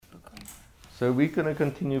So we're going to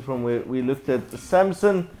continue from where we looked at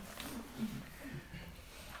Samson.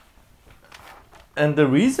 And the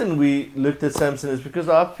reason we looked at Samson is because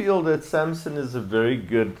I feel that Samson is a very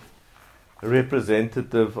good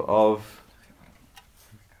representative of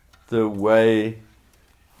the way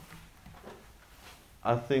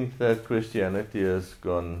I think that Christianity has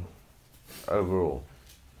gone overall.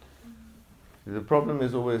 The problem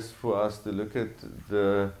is always for us to look at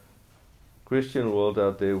the Christian world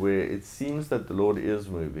out there where it seems that the Lord is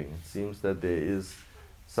moving. It seems that there is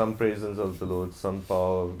some presence of the Lord, some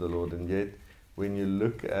power of the Lord, and yet when you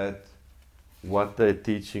look at what they're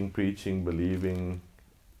teaching, preaching, believing,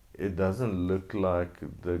 it doesn't look like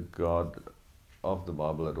the God of the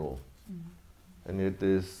Bible at all. And yet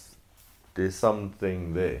there's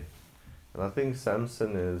something there. And I think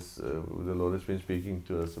Samson is, the Lord has been speaking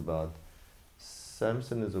to us about,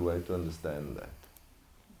 Samson is a way to understand that.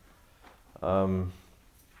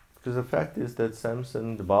 Because the fact is that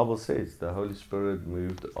Samson, the Bible says, the Holy Spirit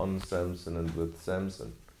moved on Samson and with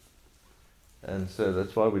Samson. And so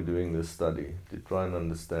that's why we're doing this study, to try and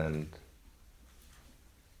understand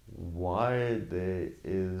why there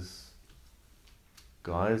is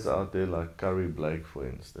guys out there like Curry Blake, for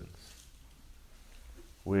instance,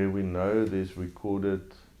 where we know there's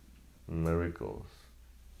recorded miracles.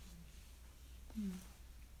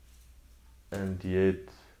 And yet,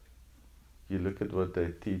 you look at what they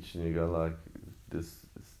teach and you go like, this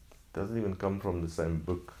doesn't even come from the same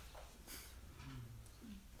book.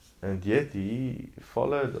 And yet he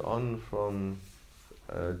followed on from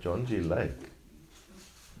John G. Lake.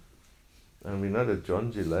 And we know that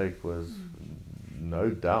John G. Lake was no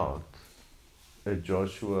doubt a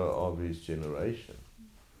Joshua of his generation.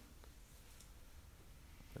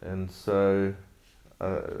 And so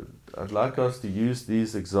I'd like us to use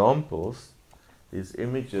these examples, these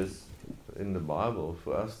images in the Bible,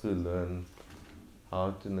 for us to learn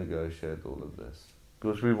how to negotiate all of this.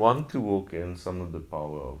 Because we want to walk in some of the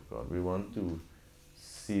power of God. We want to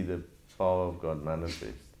see the power of God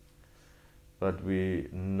manifest. But we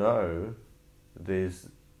know there's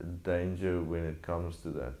danger when it comes to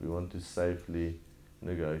that. We want to safely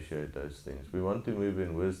negotiate those things. We want to move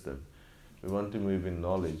in wisdom. We want to move in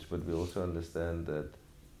knowledge, but we also understand that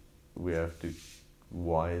we have to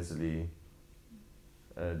wisely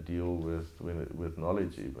deal with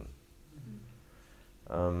knowledge even.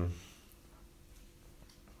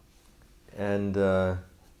 And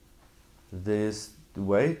there's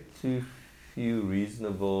way too few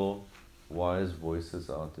reasonable, wise voices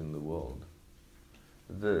out in the world.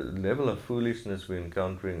 The level of foolishness we're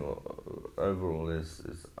encountering overall is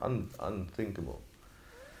unthinkable.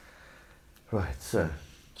 Right, so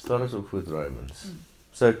start us off with Romans.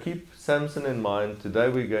 So keep Samson in mind. Today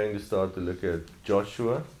we're going to start to look at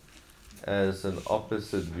Joshua as an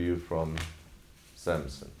opposite view from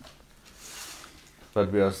Samson.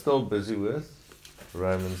 But we are still busy with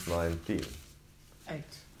Romans 19. 8,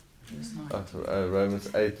 verse 19.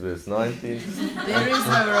 Romans 8, verse 19. There is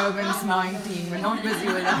no Romans 19. We're not busy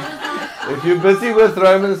with that. If you're busy with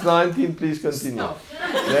Romans 19, please continue. Stop.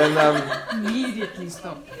 Then, Immediately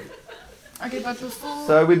stop. Okay, but before...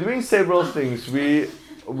 So we're doing several things.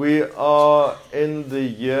 We are in the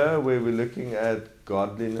year where we're looking at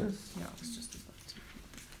godliness. Yeah, I was just about to.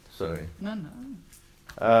 Sorry. No.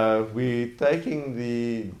 We're taking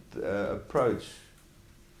the approach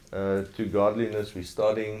to godliness. We're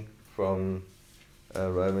starting from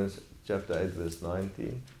Romans chapter 8, verse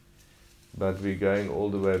 19. But we're going all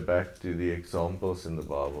the way back to the examples in the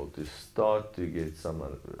Bible to start to get some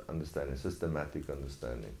understanding, systematic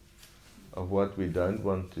understanding of what we don't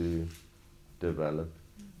want to develop,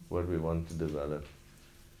 what we want to develop.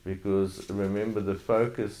 Because remember, the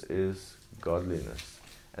focus is godliness.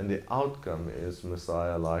 And the outcome is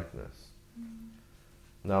Messiah likeness.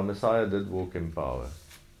 Now, Messiah did walk in power.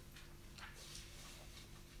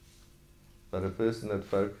 But a person that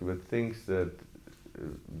thinks that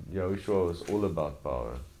Yahushua was all about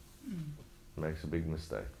power makes a big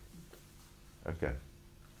mistake. Okay.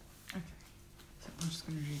 Okay. So I'm just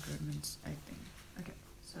going to read Romans 8 then. Okay.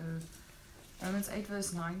 So Romans 8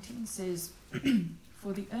 verse 19 says,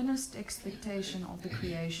 For the earnest expectation of the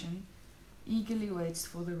creation eagerly waits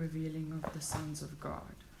for the revealing of the sons of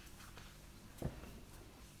God.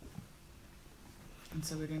 And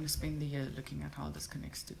so we're going to spend the year looking at how this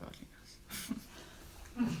connects to godliness.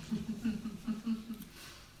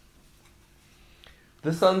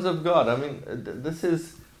 The sons of God. I mean,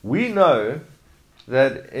 we know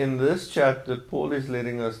that in this chapter, Paul is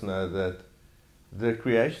letting us know that the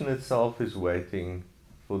creation itself is waiting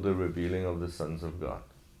for the revealing of the sons of God.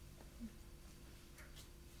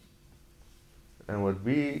 And what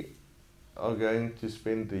we are going to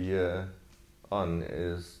spend the year on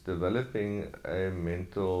is developing a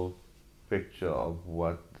mental picture of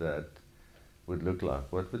what that would look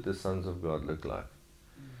like. What would the sons of God look like?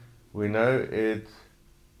 We know it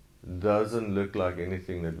doesn't look like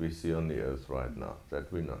anything that we see on the earth right now,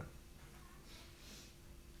 that we know.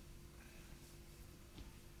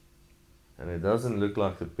 And it doesn't look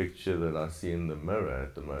like the picture that I see in the mirror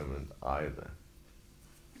at the moment either.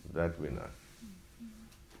 That we know.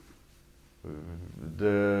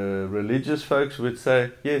 The religious folks would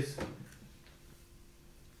say, yes,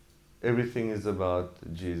 everything is about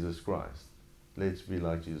Jesus Christ. Let's be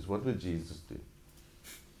like Jesus. What would Jesus do?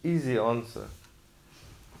 Easy answer.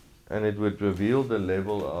 And it would reveal the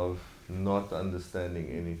level of not understanding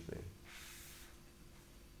anything.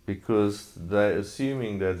 Because they're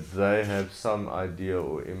assuming that they have some idea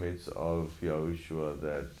or image of Yahushua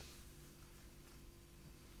that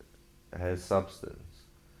has substance.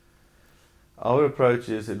 Our approach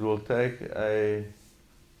is it will take a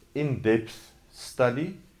in-depth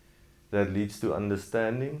study that leads to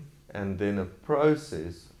understanding, and then a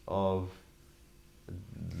process of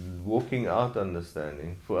walking out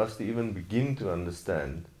understanding for us to even begin to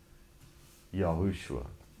understand Yahushua.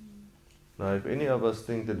 Now, if any of us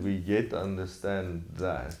think that we yet understand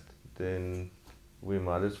that, then we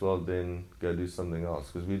might as well then go do something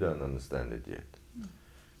else, because we don't understand it yet.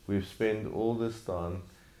 We've spent all this time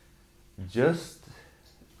just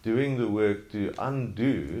doing the work to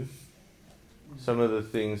undo some of the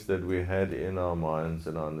things that we had in our minds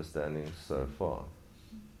and our understanding so far.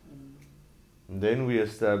 And then we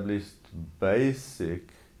established basic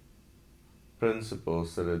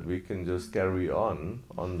principles so that we can just carry on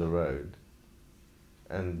the road.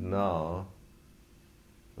 And now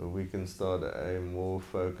we can start a more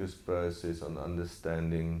focused process on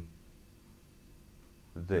understanding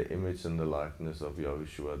the image and the likeness of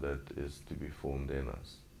Yahushua that is to be formed in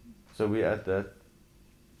us. So we're at that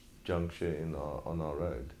juncture on our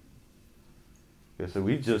road. Okay, so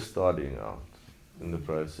we're just starting out in the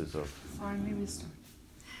process of Finally we start.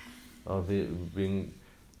 Of being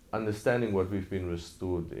understanding what we've been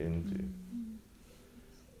restored into.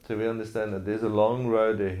 So we understand that there's a long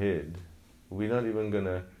road ahead. We're not even going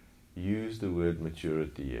to use the word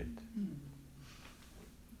maturity yet.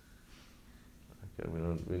 Okay,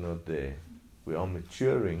 we're not there. We are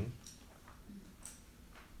maturing,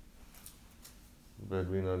 but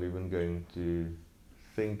we're not even going to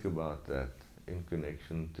think about that in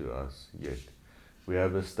connection to us yet. We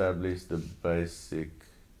have established the basic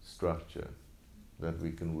structure that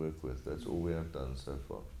we can work with. That's all we have done so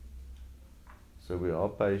far. So we are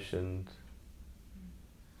patient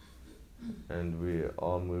and we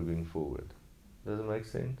are moving forward. Does it make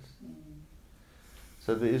sense?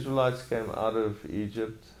 So the Israelites came out of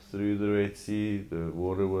Egypt through the Red Sea. The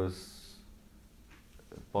water was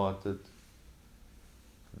parted.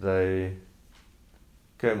 They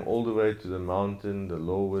came all the way to the mountain. The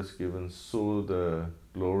law was given, saw the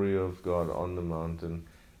glory of God on the mountain,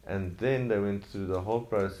 and then they went through the whole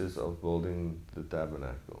process of building the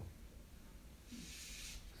tabernacle.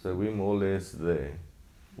 So we're more or less there,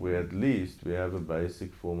 where at least we have a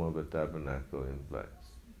basic form of a tabernacle in place.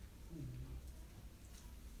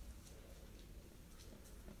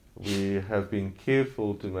 We have been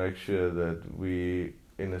careful to make sure that we,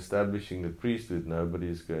 in establishing the priesthood, nobody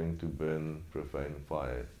is going to burn profane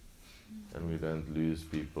fire, and we don't lose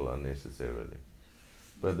people unnecessarily.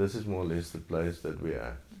 But this is more or less the place that we're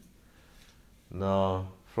at. Now,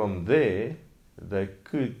 from there, they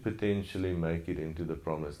could potentially make it into the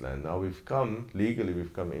promised land. Now legally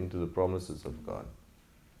we've come into the promises of God.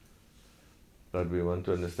 But we want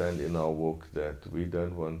to understand in our walk that we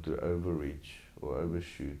don't want to overreach or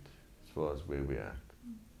overshoot as far as where we're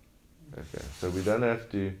at. Okay, so we don't have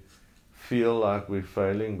to feel like we're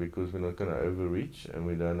failing because we're not going to overreach, and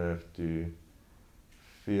we don't have to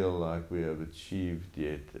feel like we have achieved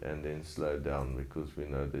yet and then slow down because we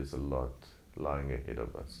know there's a lot lying ahead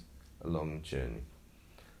of us, a long journey.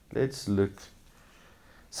 Let's look.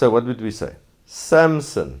 So what would we say?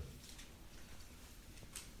 Samson.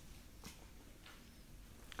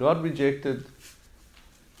 God rejected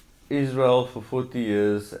Israel for 40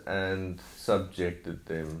 years and subjected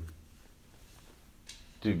them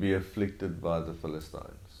to be afflicted by the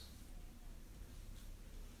Philistines.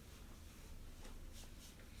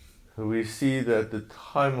 We see that the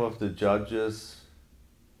time of the judges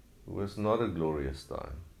was not a glorious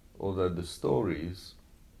time, although the stories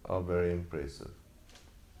are very impressive.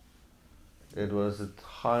 It was a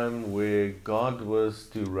time where God was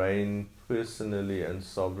to reign personally and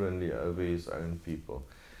sovereignly over His own people.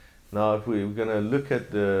 Now, if we're going to look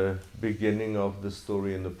at the beginning of the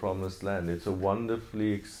story in the Promised Land, it's a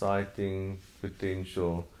wonderfully exciting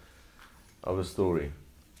potential of a story.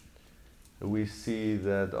 We see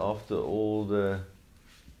that after all the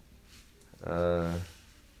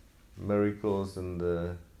miracles and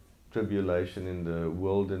the tribulation in the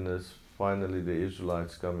wilderness, finally the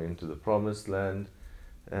Israelites come into the Promised Land,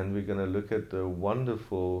 and we're going to look at the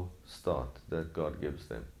wonderful start that God gives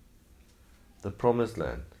them. The Promised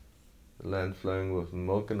Land, the land flowing with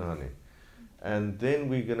milk and honey. And then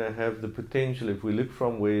we're going to have the potential, if we look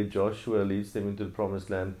from where Joshua leads them into the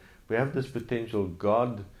Promised Land, we have this potential.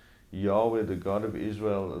 God, Yahweh, the God of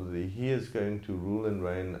Israel, He is going to rule and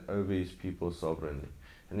reign over His people sovereignly.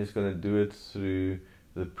 And He's going to do it through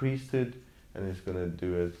the priesthood, and He's going to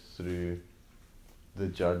do it through the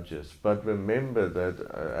judges. But remember that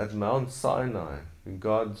at Mount Sinai,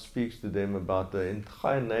 God speaks to them about the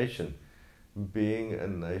entire nation being a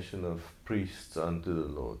nation of priests unto the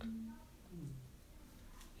Lord.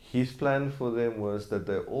 His plan for them was that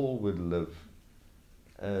they all would live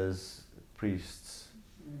as priests,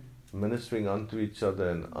 ministering unto each other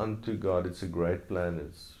and unto God. It's a great plan.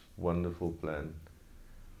 It's a wonderful plan.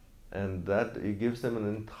 And that it gives them an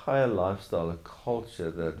entire lifestyle, a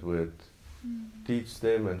culture that would teach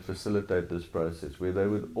them and facilitate this process, where they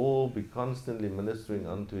would all be constantly ministering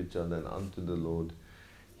unto each other and unto the Lord.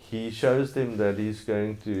 He shows them that He's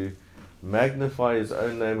going to magnify His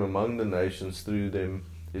own name among the nations through them.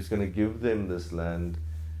 He's going to give them this land.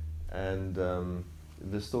 And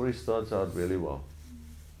the story starts out really well.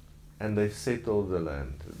 And they settle the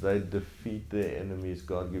land. They defeat their enemies.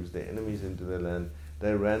 God gives their enemies into their land.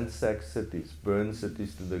 They ransack cities, burn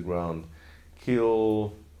cities to the ground,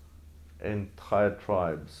 kill entire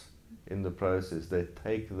tribes in the process. They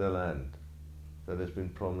take the land that has been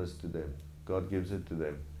promised to them. God gives it to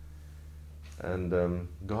them. And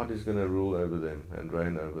God is going to rule over them and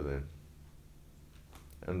reign over them.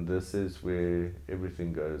 And this is where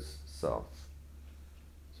everything goes south,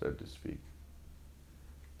 so to speak.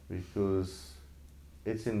 Because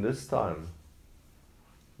it's in this time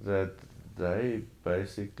that they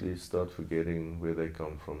basically start forgetting where they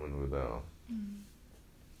come from and where they are.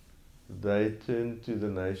 They turn to the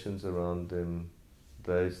nations around them.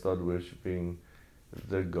 They start worshipping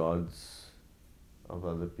the gods of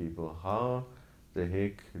other people. How the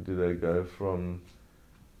heck do they go from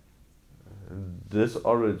this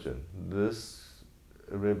origin, this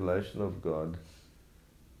revelation of God,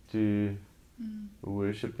 to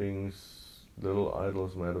worshipping little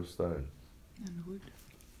idols made of stone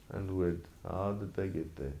and wood? How did they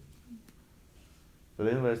get there? But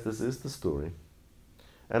anyways, this is the story.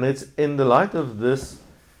 And it's in the light of this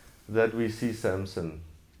that we see Samson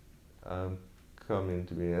come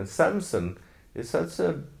into being. And Samson is such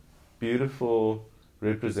a beautiful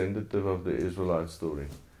representative of the Israelite story.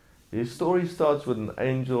 His story starts with an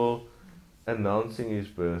angel announcing his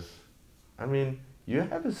birth. I mean, you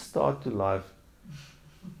have a start to life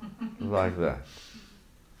like that.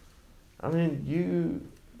 I mean, you,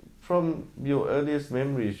 from your earliest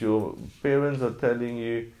memories, your parents are telling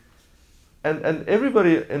you, and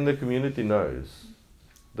everybody in the community knows,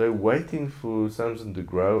 they're waiting for Samson to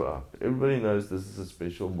grow up. Everybody knows this is a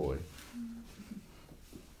special boy.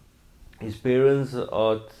 His parents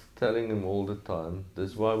are telling him all the time,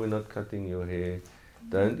 this is why we're not cutting your hair,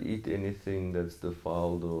 don't eat anything that's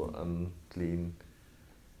defiled or unclean.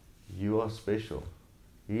 You are special.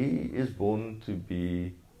 He is born to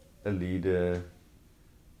be a leader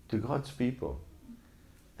to God's people.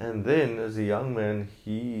 And then as a young man,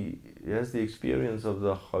 he has the experience of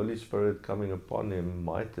the Holy Spirit coming upon him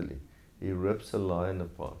mightily. He rips a lion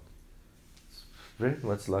apart. It's very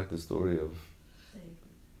much like the story of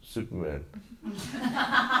Superman.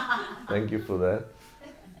 Thank you for that.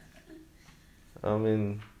 I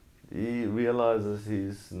mean, he realizes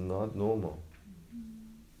he's not normal.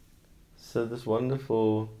 So this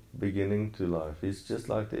wonderful beginning to life, he's just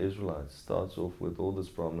like the Israelites. Starts off with all this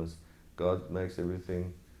promise. God makes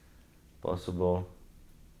everything possible.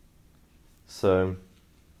 So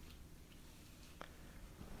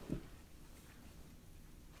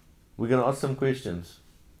we're going to ask some questions.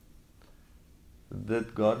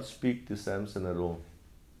 Did God speak to Samson at all?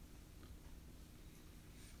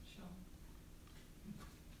 Sure.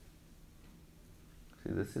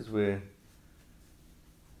 See, this is where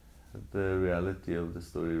the reality of the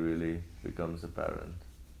story really becomes apparent.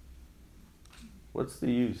 What's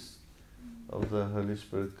the use of the Holy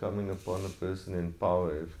Spirit coming upon a person in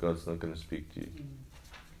power if God's not going to speak to you?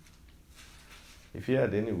 If he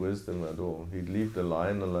had any wisdom at all, he'd leave the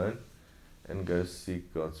lion alone and go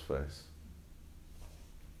seek God's face.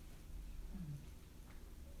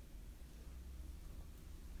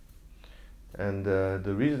 And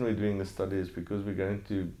the reason we're doing this study is because we're going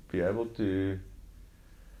to be able to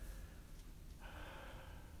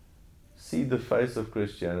see the face of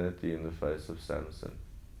Christianity in the face of Samson.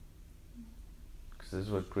 Because this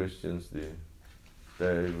is what Christians do.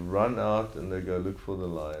 They run out and they go look for the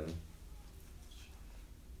lion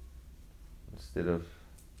instead of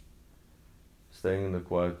staying in the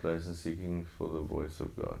quiet place and seeking for the voice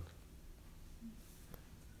of God.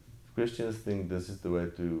 Christians think this is the way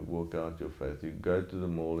to walk out your faith. You go to the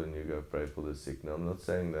mall and you go pray for the sick. Now, I'm not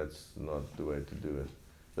saying that's not the way to do it.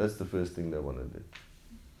 That's the first thing they want to do.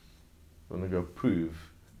 They want to go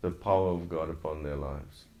prove the power of God upon their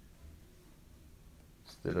lives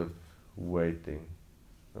instead of waiting.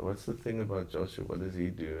 Now, what's the thing about Joshua? What does he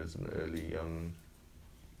do as an early young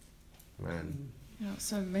man? Yeah,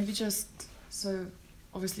 so maybe so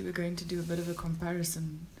obviously we're going to do a bit of a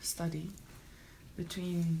comparison study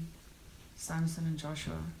between Samson and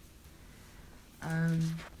Joshua.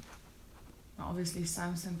 Obviously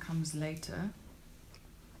Samson comes later,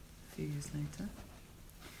 a few years later.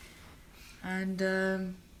 And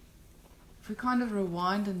if we kind of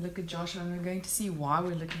rewind and look at Joshua, and we're going to see why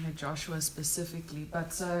we're looking at Joshua specifically.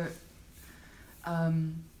 But so,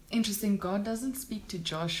 interesting, God doesn't speak to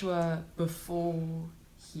Joshua before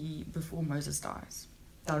Moses dies,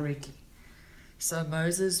 directly. So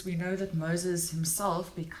Moses, we know that Moses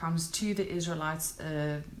himself becomes to the Israelites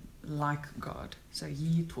like God. So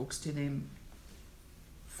he talks to them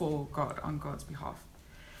for God, on God's behalf.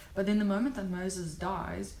 But then the moment that Moses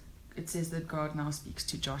dies, it says that God now speaks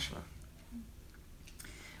to Joshua.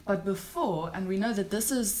 But before, and we know that this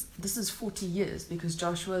is 40 years, because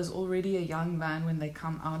Joshua is already a young man when they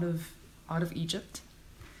come out of Egypt.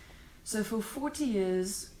 So for 40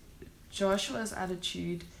 years, Joshua's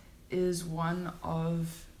attitude is one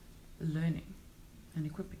of learning and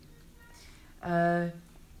equipping.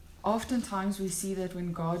 Oftentimes we see that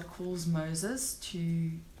when God calls Moses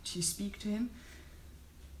to speak to him,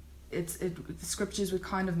 the scriptures would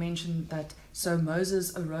kind of mention that, so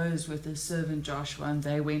Moses arose with his servant Joshua and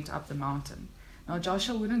they went up the mountain. Now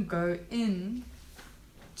Joshua wouldn't go in,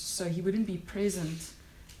 so he wouldn't be present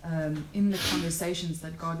in the conversations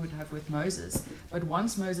that God would have with Moses. But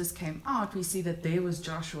once Moses came out, we see that there was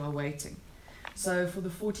Joshua waiting. So for the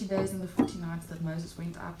 40 days and the 40 nights that Moses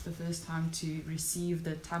went up the first time to receive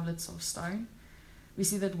the tablets of stone, we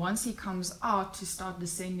see that once he comes out to start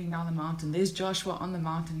descending down the mountain, there's Joshua on the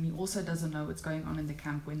mountain, and he also doesn't know what's going on in the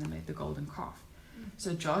camp when they made the golden calf.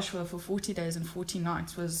 So Joshua for 40 days and 40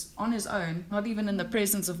 nights was on his own, not even in the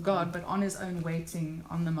presence of God, but on his own waiting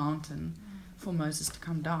on the mountain for Moses to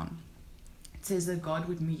come down. It says that God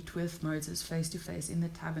would meet with Moses face to face in the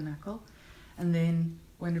tabernacle, and then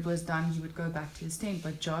when it was done, he would go back to his tent.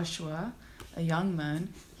 But Joshua, a young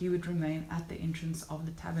man, he would remain at the entrance of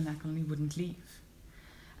the tabernacle and he wouldn't leave.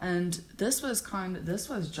 And this was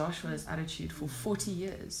Joshua's attitude for 40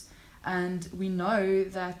 years. And we know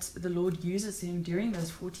that the Lord uses him during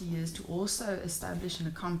those 40 years to also establish and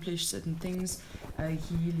accomplish certain things.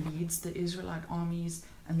 He leads the Israelite armies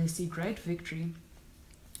and they see great victory.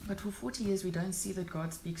 But for 40 years, we don't see that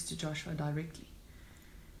God speaks to Joshua directly.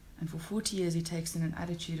 And for 40 years, he takes in an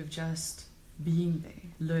attitude of just being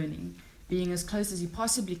there, learning, being as close as he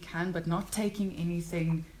possibly can, but not taking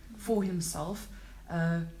anything for himself,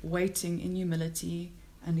 waiting in humility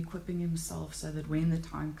and equipping himself so that when the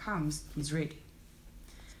time comes, he's ready.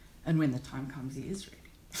 And when the time comes, he is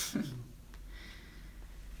ready.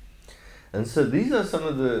 And so these are some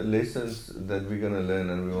of the lessons that we're going to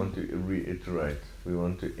learn, and we want to reiterate, we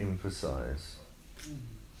want to emphasize.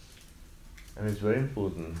 And it's very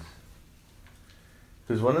important,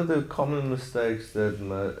 because one of the common mistakes that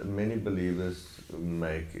many believers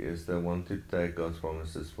make is they want to take God's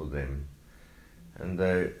promises for them. And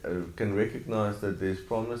they can recognize that there's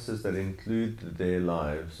promises that include their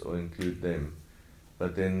lives or include them.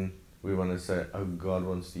 But then we want to say, oh, God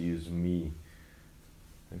wants to use me.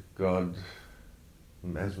 God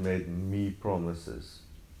has made me promises.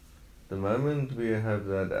 The moment we have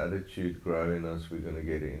that attitude grow in us, we're going to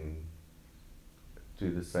get into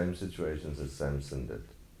the same situations as Samson did.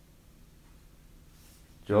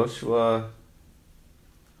 Joshua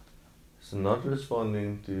is not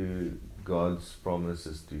responding to God's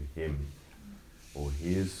promises to him or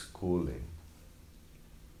his calling.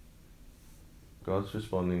 Joshua's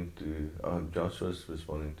responding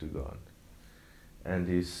to God. And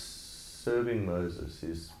he's serving Moses.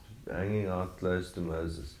 He's hanging out close to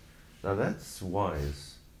Moses. Now that's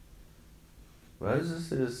wise.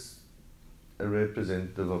 Moses is a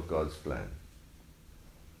representative of God's plan.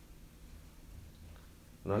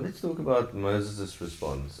 Now let's talk about Moses'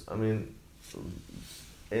 response. I mean,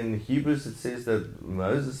 in Hebrews it says that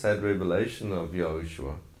Moses had revelation of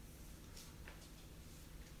Yahushua.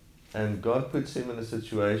 And God puts him in a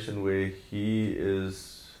situation where he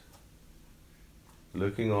is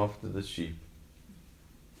looking after the sheep.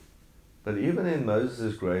 But even in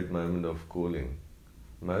Moses' great moment of calling,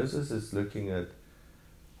 Moses is looking at,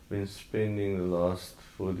 been spending the last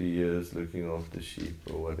 40 years looking after sheep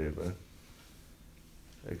or whatever.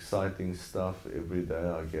 Exciting stuff every day.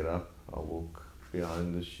 I get up, I walk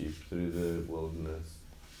behind the sheep through the wilderness,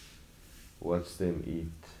 watch them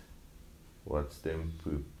eat, watch them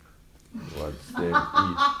poop, watch them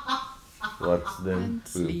eat, watch them And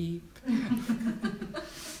poop. sleep.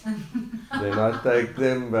 Then I take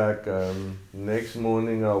them back home. Next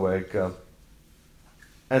morning I wake up.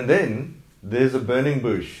 And then there's a burning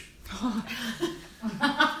bush.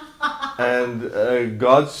 And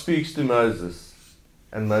God speaks to Moses.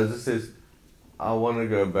 And Moses says, I want to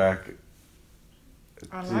go back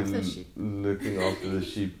I to like the sheep. looking after the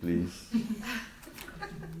sheep, please.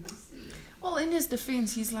 Well, in his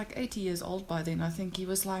defense, he's like 80 years old by then. I think he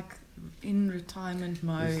was like in retirement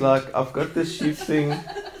mode. It's like, I've got the sheep thing.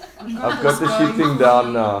 I've got the sheep thing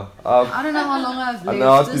down now. I don't know how long I've I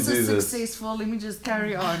know how left. to This is do this. successful. Let me just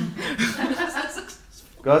carry on.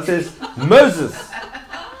 God says, Moses,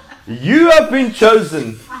 you have been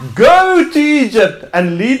chosen. Go to Egypt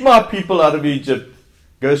and lead my people out of Egypt.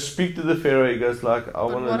 Go speak to the Pharaoh. He goes like, I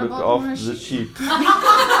want what to look about my after the sheep. Look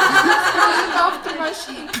after my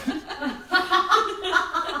sheep.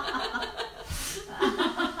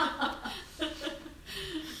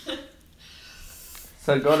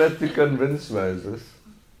 So God had to convince Moses.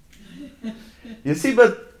 You see,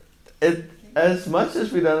 but as much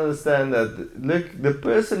as we don't understand that, look, the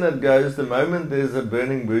person that goes, the moment there's a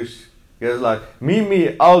burning bush, goes like,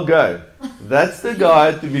 me, I'll go. That's the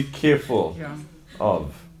guy to be careful Yeah.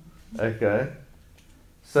 of. Okay?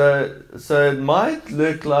 So it might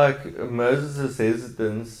look like Moses'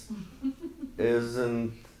 hesitance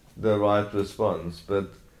isn't the right response, but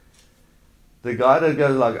the guy that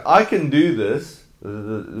goes like, I can do this,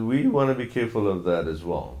 we want to be careful of that as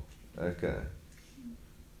well. Okay.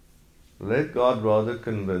 Let God rather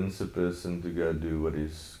convince a person to go do what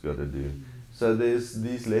he's got to do. So there's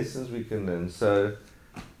these lessons we can learn. So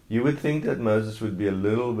you would think that Moses would be a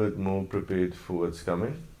little bit more prepared for what's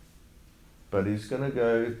coming, but he's going to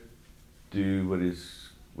go do what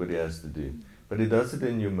he has to do. But he does it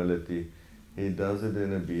in humility. He does it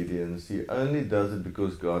in obedience. He only does it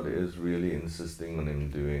because God is really insisting on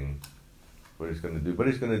him doing what he's going to do. But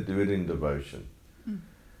he's going to do it in devotion.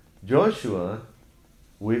 Joshua,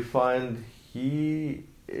 we find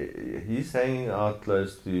he's hanging out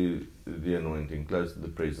close to the anointing, close to the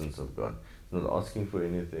presence of God. He's not asking for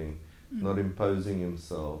anything, not imposing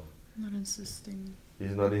himself. Not insisting.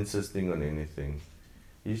 He's not insisting on anything.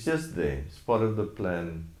 He's just there. He's part of the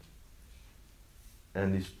plan.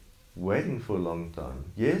 And he's waiting for a long time.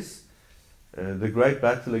 Yes, the great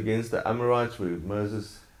battle against the Amorites where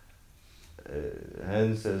Moses'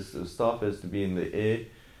 staff has to be in the air.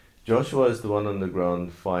 Joshua is the one on the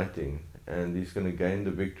ground fighting, and he's going to gain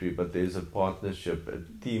the victory, but there's a partnership,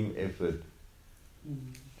 a team effort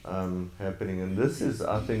happening. And this is,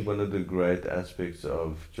 I think, one of the great aspects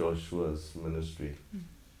of Joshua's ministry,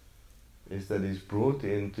 is that he's brought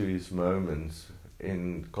into his moments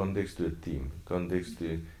in context to a team, context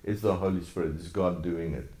to, it's the Holy Spirit, it's God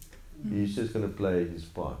doing it. He's just going to play his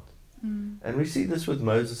part. And we see this with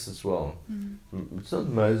Moses as well. It's not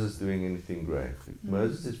Moses doing anything great.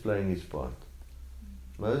 Moses is playing his part.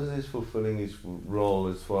 Moses is fulfilling his role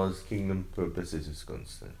as far as kingdom purposes is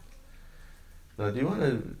concerned. Now, do you want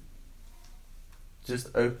to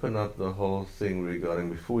just open up the whole thing regarding,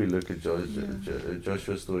 before we look at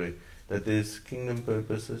Joshua's story, that there's kingdom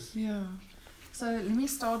purposes? Yeah. So let me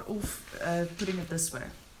start off putting it this way.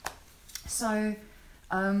 So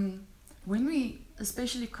when we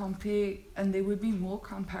especially compare, and there would be more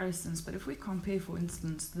comparisons, but if we compare, for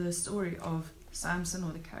instance, the story of Samson,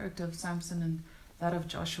 or the character of Samson, and that of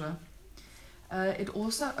Joshua, it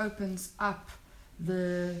also opens up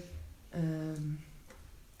the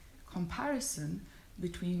comparison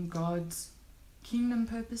between God's kingdom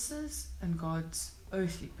purposes and God's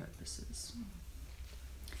earthly purposes.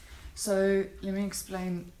 So let me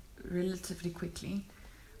explain relatively quickly.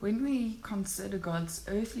 When we consider God's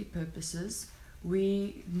earthly purposes,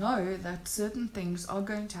 we know that certain things are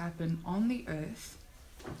going to happen on the earth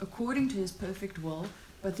according to his perfect will,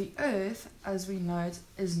 but the earth, as we know it,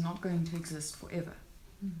 is not going to exist forever.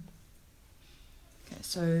 Okay,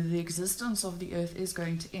 so the existence of the earth is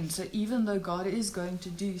going to end. So even though God is going to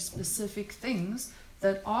do specific things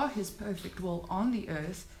that are his perfect will on the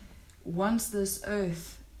earth, once this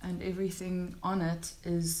earth and everything on it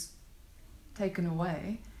is taken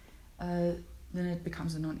away, then it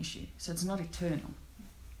becomes a non-issue. So it's not eternal.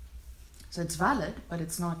 So it's valid, but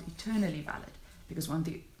it's not eternally valid, because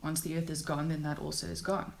once the earth is gone, then that also is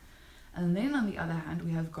gone. And then on the other hand,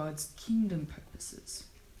 we have God's kingdom purposes.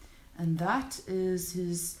 And that is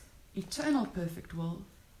his eternal perfect will,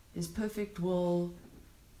 his perfect will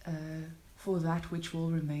for that which will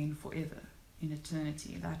remain forever in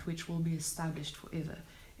eternity, that which will be established forever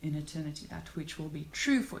in eternity, that which will be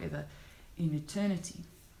true forever in eternity.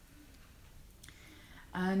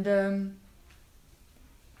 And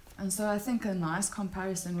so I think a nice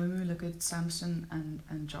comparison when we look at Samson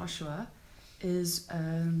and Joshua is,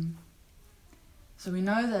 so we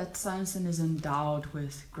know that Samson is endowed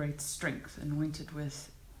with great strength, anointed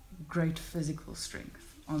with great physical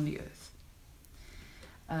strength on the earth.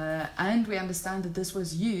 And we understand that this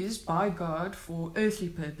was used by God for earthly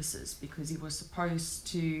purposes, because he was supposed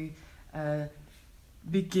to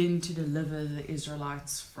begin to deliver the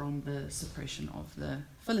Israelites from the suppression of the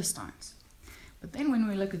Philistines. But then when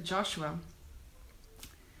we look at Joshua,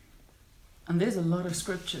 and there's a lot of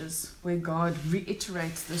scriptures where God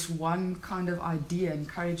reiterates this one kind of idea,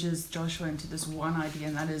 encourages Joshua into this one idea,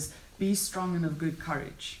 and that is, be strong and of good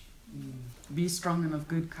courage. Be strong and of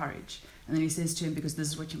good courage. And then he says to him, because this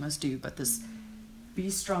is what you must do, but this, be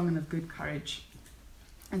strong and of good courage.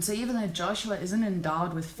 And so even though Joshua isn't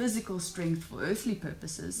endowed with physical strength for earthly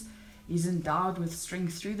purposes, he's endowed with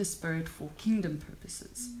strength through the Spirit for kingdom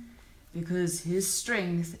purposes. Because his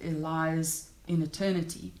strength lies in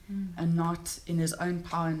eternity and not in his own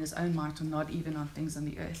power and his own might, or not even on things on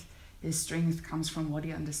the earth. His strength comes from what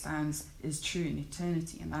he understands is true in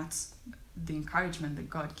eternity, and that's the encouragement that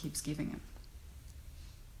God keeps giving him.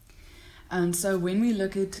 And so when we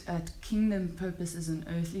look at kingdom purposes and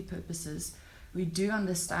earthly purposes, we do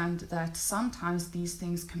understand that sometimes these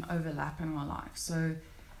things can overlap in our lives. So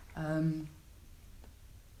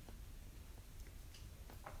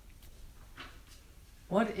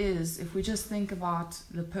what is, if we just think about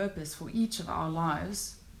the purpose for each of our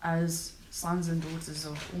lives as sons and daughters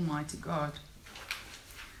of Almighty God,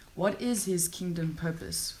 what is his kingdom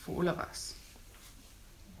purpose for all of us?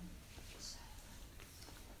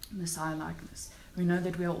 Messiah likeness. We know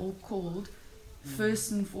that we are all called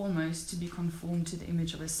first and foremost to be conformed to the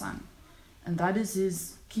image of his Son. And that is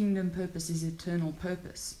his kingdom purpose, his eternal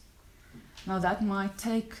purpose. Now that might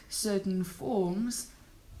take certain forms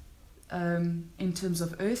in terms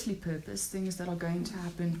of earthly purpose, things that are going to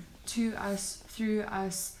happen to us, through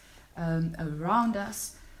us, around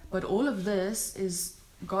us. But all of this is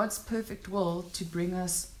God's perfect will to bring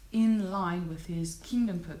us in line with his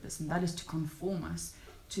kingdom purpose, and that is to conform us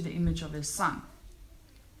to the image of his Son.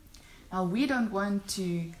 Now we don't want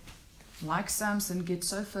to, like Samson, get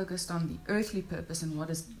so focused on the earthly purpose and what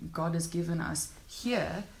God has given us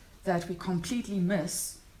here that we completely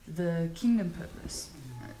miss the kingdom purpose,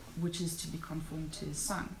 which is to be conformed to his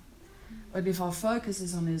Son. But if our focus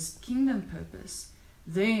is on his kingdom purpose,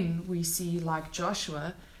 then we see, like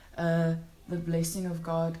Joshua, the blessing of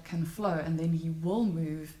God can flow, and then he will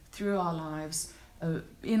move through our lives,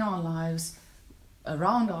 in our lives,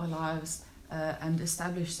 around our lives, and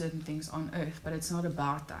establish certain things on earth. But it's not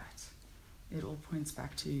about that. It all points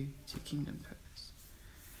back to kingdom purpose.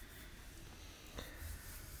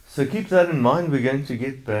 So keep that in mind. We're going to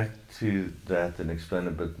get back to that and explain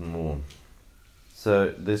a bit more.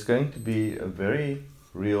 So there's going to be a very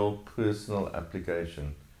real personal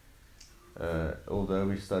application. Although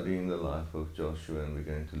we're studying the life of Joshua and we're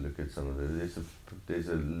going to look at some of it, there's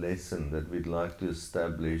a lesson that we'd like to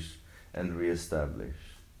establish and re-establish.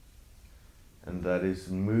 And that is,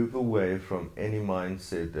 move away from any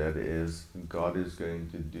mindset that is, God is going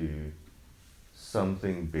to do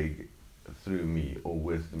something big through me or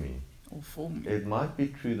with me. Or for me. It might be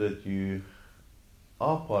true that you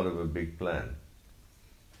are part of a big plan.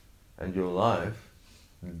 And your life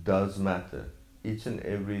does matter. Each and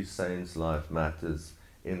every saint's life matters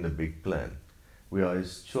in the big plan. We are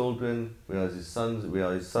his children, we are his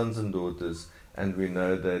sons and daughters, and we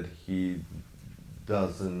know that he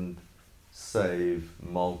doesn't save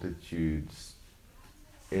multitudes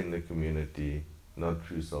in the community, not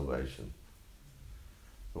through salvation.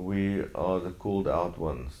 We are the called out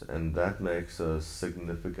ones, and that makes us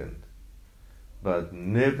significant. But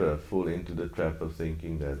never fall into the trap of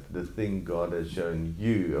thinking that the thing God has shown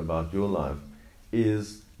you about your life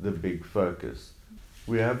is the big focus.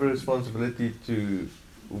 We have a responsibility to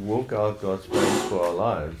walk out God's plans for our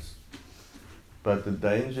lives, but the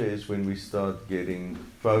danger is when we start getting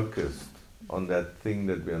focused on that thing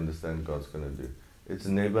that we understand God's going to do. It's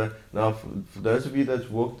never, now for those of you that's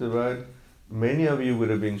walked the road, many of you would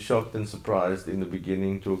have been shocked and surprised in the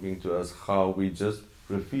beginning talking to us how we just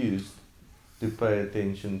refused to pay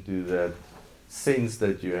attention to that sense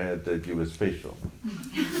that you had that you were special.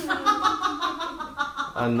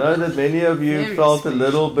 I know that many of you Very felt special. a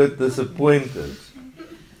little bit disappointed.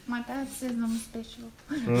 My dad says I'm special.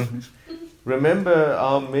 Remember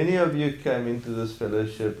how many of you came into this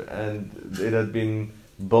fellowship and it had been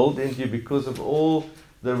built into you because of all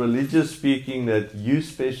the religious speaking that you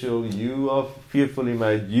special, you are fearfully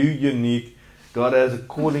made, you unique, God has a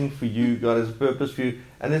calling for you, God has a purpose for you.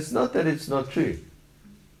 And it's not that it's not true.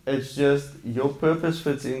 It's just your purpose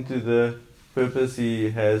fits into the purpose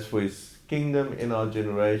He has for His kingdom in our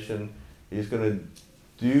generation. He's going to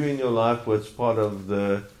do in your life what's part of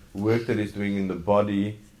the work that He's doing in the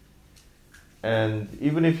body. And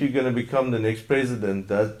even if you're going to become the next president,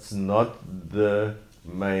 that's not the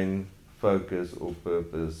main focus or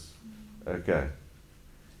purpose. Okay.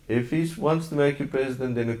 If He wants to make you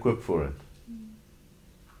president, then equip for it.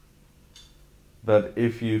 But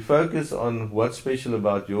if you focus on what's special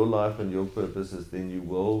about your life and your purposes, then you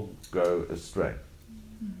will go astray.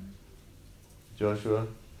 Joshua,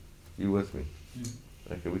 you with me?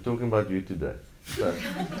 Okay, we're talking about you today. So,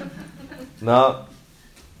 now,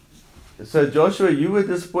 so Joshua, you were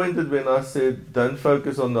disappointed when I said don't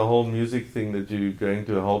focus on the whole music thing that you're going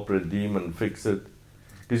to help redeem and fix it.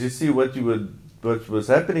 Because you see what was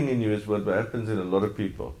happening in you is what happens in a lot of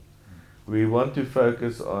people. We want to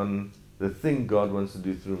focus on the thing God wants to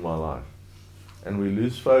do through my life. And we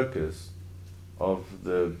lose focus of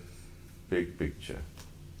the big picture.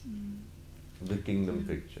 The kingdom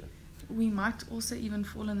picture. We might also even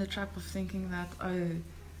fall in the trap of thinking that,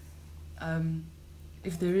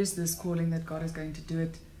 if there is this calling that God is going to do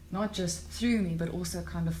it, not just through me, but also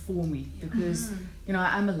kind of for me. Because,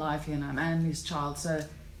 I am alive here and I am His child. So,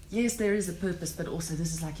 yes, there is a purpose, but also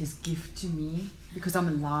this is like His gift to me because I'm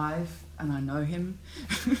alive and I know Him.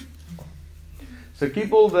 So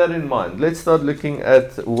keep all that in mind. Let's start looking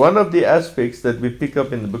at one of the aspects that we pick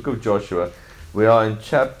up in the book of Joshua. We are in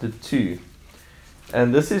chapter 2.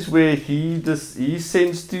 And this is where he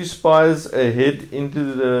sends 2 spies ahead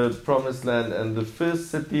into the promised land. And the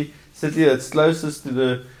first city that's closest to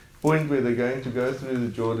the point where they're going to go through the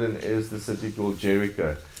Jordan is the city called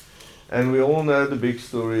Jericho. And we all know the big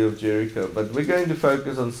story of Jericho. But we're going to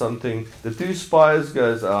focus on something. The 2 spies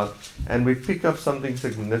goes out and we pick up something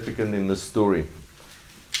significant in the story.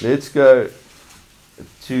 Let's go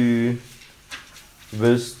to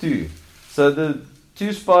verse 2. So the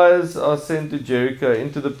 2 spies are sent to Jericho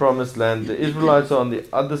into the promised land. The Israelites are on the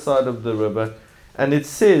other side of the river. And it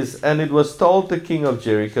says, and it was told the king of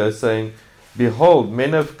Jericho, saying, Behold,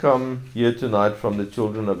 men have come here tonight from the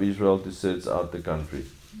children of Israel to search out the country.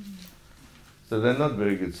 So they're not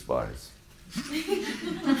very good spies.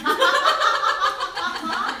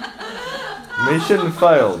 Mission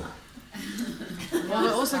failed. Well,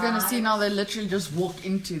 we're also going to see now they literally just walk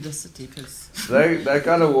into the city because... They're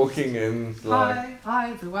kind of walking in like...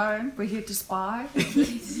 Hi everyone, we're here to spy.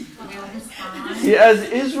 See, as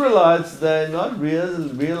Israelites, they're not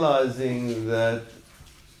realizing that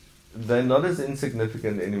they're not as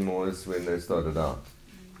insignificant anymore as when they started out.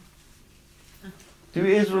 2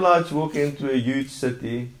 Israelites walk into a huge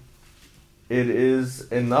city. It is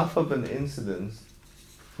enough of an incident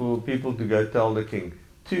for people to go tell the king.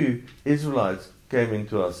 2 Israelites came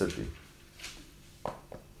into our city.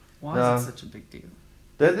 Why is it such a big deal?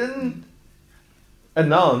 They didn't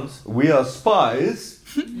announce, we are spies,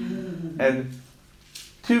 and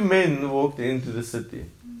 2 men walked into the city.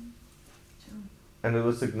 And it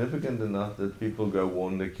was significant enough that people go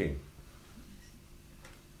warn the king.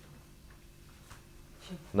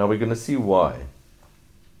 Now we're going to see why.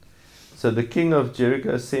 So the king of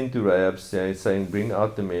Jericho sent to Rahab, saying, Bring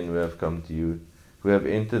out the men who have come to you, who have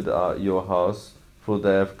entered your house, for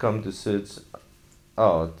they have come to search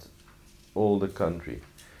out all the country.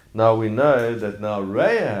 Now we know that now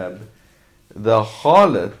Rahab, the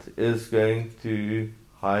harlot, is going to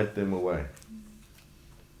hide them away.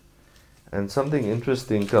 And something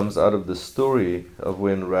interesting comes out of the story of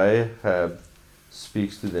when Rahab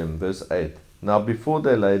speaks to them. Verse 8. Now before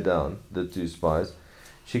they lay down, the 2 spies,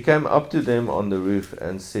 she came up to them on the roof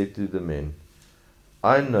and said to the men,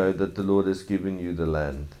 I know that the Lord has given you the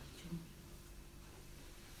land,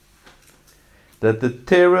 that the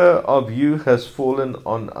terror of you has fallen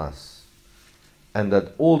on us, and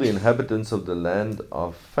that all the inhabitants of the land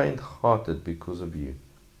are faint-hearted because of you.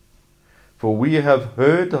 For we have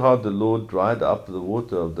heard how the Lord dried up the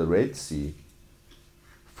water of the Red Sea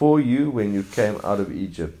for you when you came out of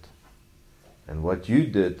Egypt, and what you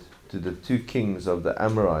did to the 2 kings of the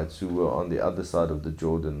Amorites who were on the other side of the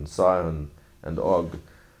Jordan, Sihon and Og,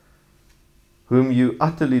 whom you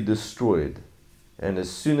utterly destroyed. And as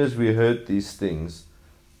soon as we heard these things,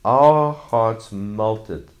 our hearts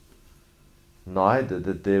melted, neither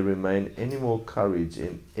did there remain any more courage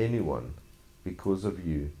in anyone because of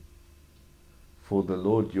you. For the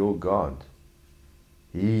Lord your God,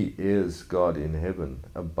 He is God in heaven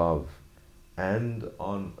above and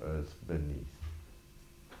on earth beneath.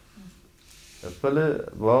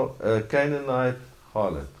 A Canaanite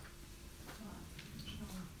harlot.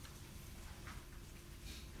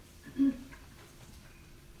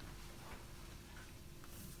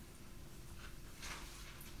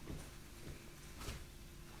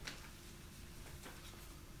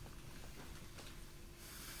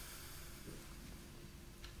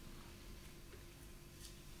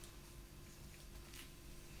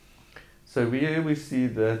 So here we see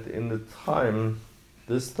that in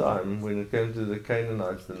this time, when it came to the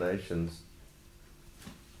Canaanites, the nations,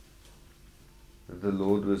 the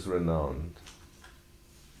Lord was renowned.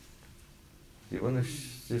 Do you want to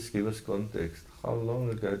just give us context? How long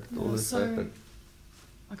ago did all this happen?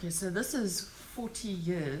 Okay, so this is 40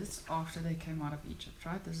 years after they came out of Egypt,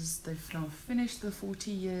 right? They've now finished the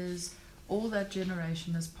 40 years, all that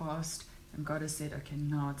generation has passed, and God has said, okay,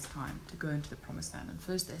 now it's time to go into the promised land. And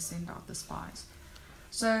first they send out the spies.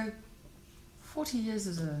 So 40 years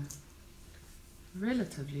is a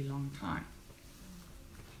relatively long time.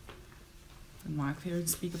 When my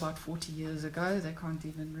parents speak about 40 years ago, they can't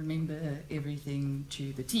even remember everything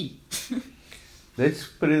to the T. Let's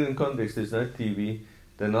put it in context. There's no TV.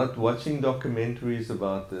 They're not watching documentaries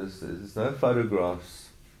about this. There's no photographs.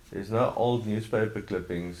 There's no old newspaper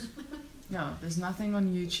clippings. No, there's nothing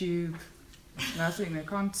on YouTube. Nothing. They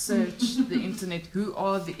can't search the internet. Who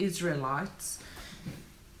are the Israelites?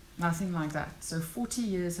 Nothing like that. So 40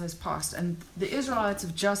 years has passed, and the Israelites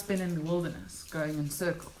have just been in the wilderness, going in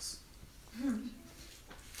circles.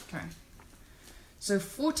 Okay. So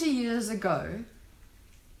 40 years ago,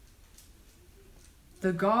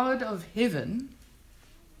 the God of heaven,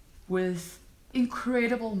 with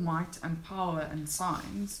incredible might and power and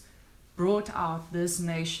signs, brought out this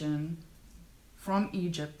nation from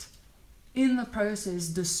Egypt, in the process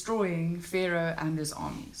destroying Pharaoh and his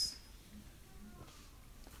armies.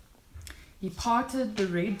 He parted the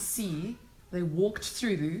Red Sea, they walked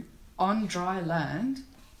through on dry land,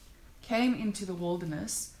 came into the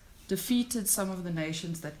wilderness, defeated some of the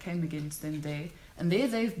nations that came against them there, and there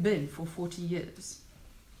they've been for 40 years.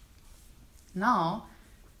 Now,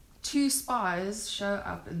 2 spies show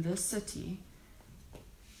up in this city,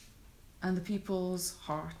 and the people's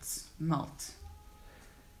hearts melt.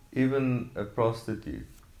 Even a prostitute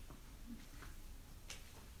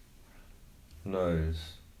knows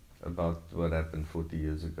about what happened 40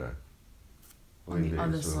 years ago. On the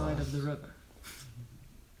other side of the river.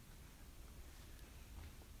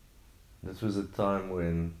 This was a time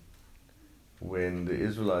when the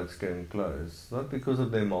Israelites came close, not because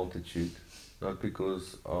of their multitude, not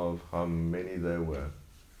because of how many there were.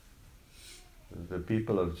 The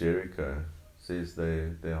people of Jericho says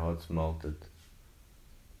their hearts melted,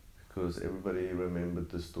 because everybody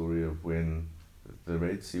remembered the story of when the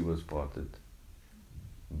Red Sea was parted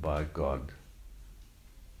by God.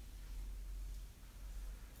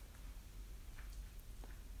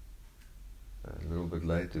 A little bit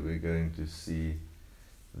later we're going to see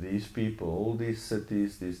these people, all these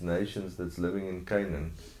cities, these nations that's living in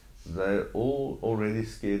Canaan, they're all already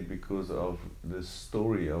scared because of the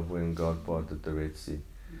story of when God parted the Red Sea.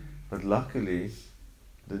 But luckily,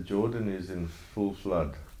 the Jordan is in full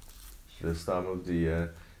flood this time of the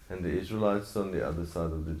year, and the Israelites on the other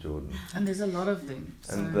side of the Jordan. And there's a lot of them.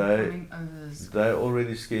 And so they're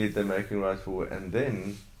already scared, they're making right forward. And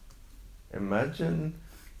then, imagine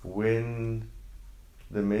when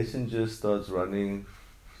the messenger starts running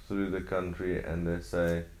through the country and they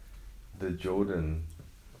say, the Jordan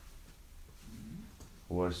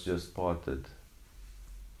was just parted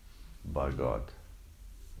by God.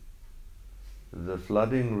 The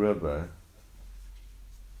flooding river,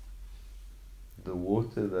 the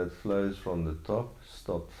water that flows from the top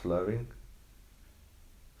stopped flowing,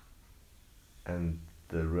 and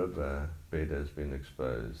the river bed has been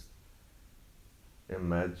exposed.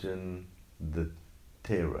 Imagine the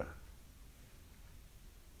terror.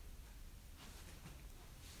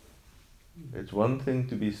 It's one thing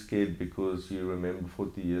to be scared because you remember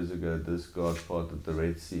 40 years ago this God parted the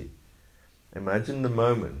Red Sea. Imagine the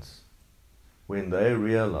moments when they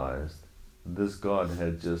realized this God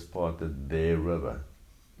had just parted their river.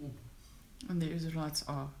 And the Israelites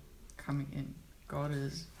are coming in. God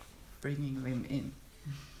is bringing them in.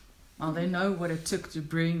 Now they know what it took to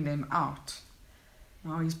bring them out.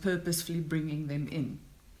 Now he's purposefully bringing them in.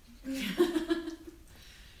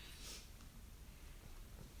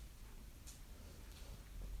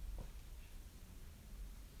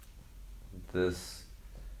 This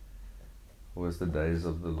was the days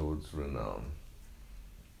of the Lord's renown.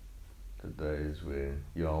 The days where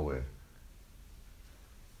Yahweh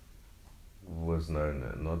was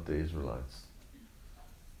known, not the Israelites.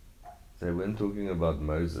 They weren't talking about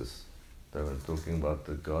Moses. They were talking about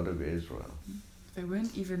the God of Israel. They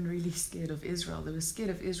weren't even really scared of Israel. They were scared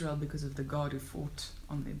of Israel because of the God who fought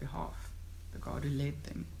on their behalf, the God who led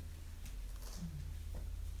them.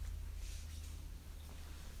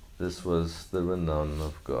 This was the renown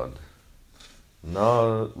of God.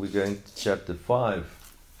 Now we're going to chapter 5.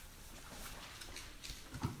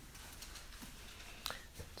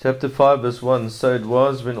 Chapter 5 verse 1. So it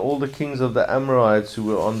was when all the kings of the Amorites who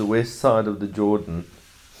were on the west side of the Jordan,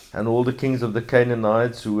 and all the kings of the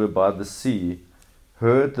Canaanites who were by the sea,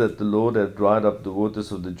 heard that the Lord had dried up the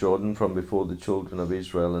waters of the Jordan from before the children of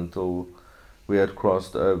Israel until we had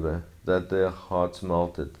crossed over, that their hearts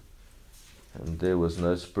melted, and there was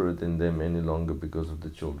no spirit in them any longer because of the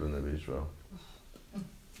children of Israel.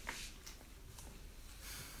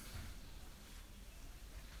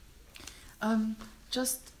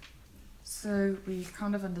 Just so we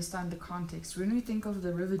kind of understand the context, when we think of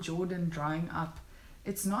the River Jordan drying up,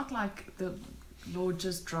 it's not like the Lord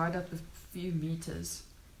just dried up a few meters.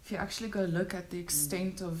 If you actually go look at the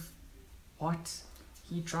extent of what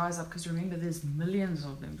he dries up, because remember there's millions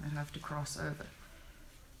of them that have to cross over.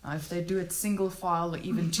 Now if they do it single file or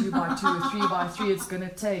even 2 by 2 or 3 by 3, it's going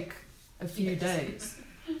to take a few days.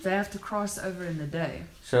 They have to cross over in a day.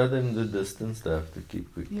 Show them the distance they have to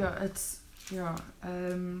keep quickly.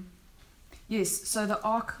 Yes, so the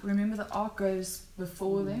ark, remember the ark goes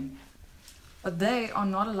before them, but they are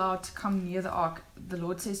not allowed to come near the ark. The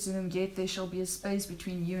Lord says to them, yet there shall be a space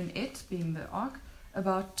between you and it, being the ark,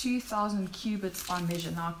 about 2,000 cubits by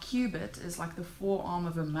measure. Now a cubit is like the forearm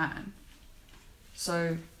of a man.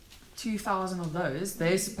 So 2,000 of those,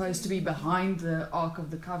 they're supposed to be behind the Ark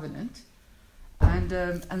of the Covenant. And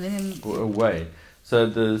then away. So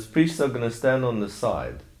the priests are going to stand on the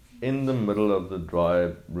side in the middle of the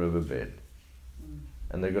dry riverbed,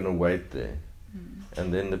 and they're going to wait there.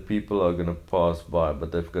 And then the people are going to pass by,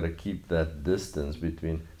 but they've got to keep that distance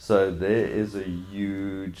between. So there is a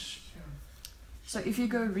huge... So if you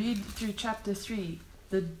go read through chapter 3,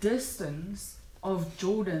 the distance of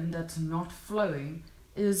Jordan that's not flowing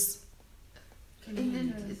is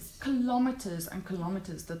it's kilometers and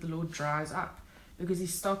kilometers that the Lord dries up, because he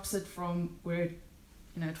stops it from where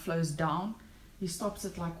it flows down. He stops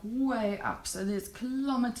it like way up. So there's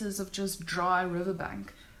kilometers of just dry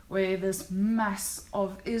riverbank where this mass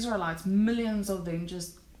of Israelites, millions of them,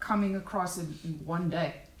 just coming across in one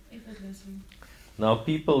day. Effortlessly. Now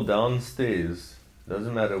people downstairs,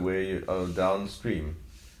 doesn't matter where you are downstream,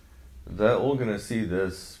 they're all going to see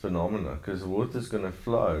this phenomena, because the water's going to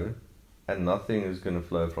flow and nothing is going to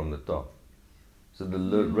flow from the top. So the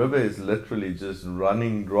river is literally just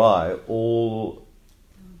running dry all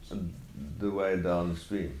the way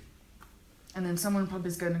downstream. And then someone probably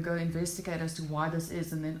is going to go investigate as to why this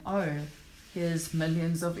is, and then, oh, here's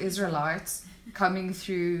millions of Israelites coming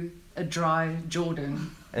through a dry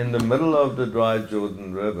Jordan. In the middle of the dry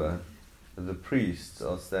Jordan River, the priests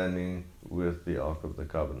are standing with the Ark of the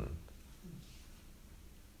Covenant.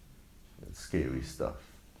 It's scary stuff.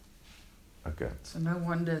 Okay. So no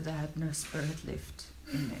wonder they had no spirit left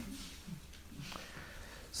in them.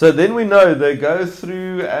 So then we know they go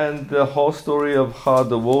through, and the whole story of how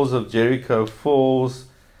the walls of Jericho falls,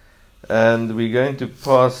 and we're going to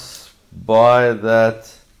pass by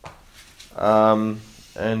that,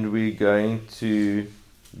 and we're going to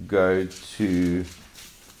go to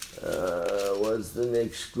what's the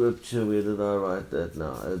next scripture? Where did I write that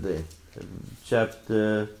now? There,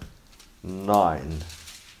 chapter 9.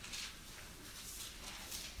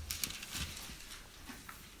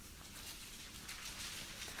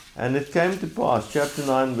 And it came to pass, chapter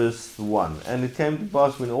 9 verse 1, and it came to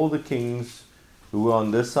pass when all the kings who were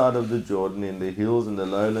on this side of the Jordan, in the hills and the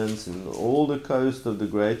lowlands, and all the coast of the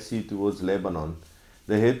great sea towards Lebanon,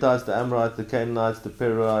 the Hittites, the Amorites, the Canaanites, the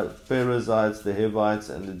Perizzites, the Hivites,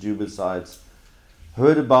 and the Jebusites,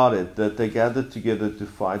 heard about it, that they gathered together to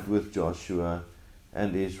fight with Joshua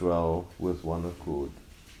and Israel with one accord.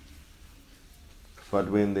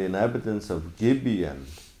 But when the inhabitants of Gibeon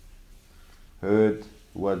heard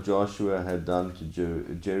what Joshua had done to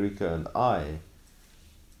Jericho and Ai,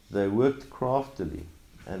 they worked craftily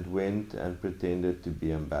and went and pretended to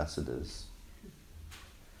be ambassadors.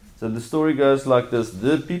 So the story goes like this.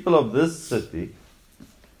 The people of this city,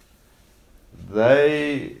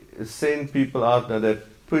 they send people out. Now they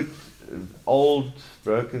put old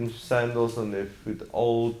broken sandals on their foot,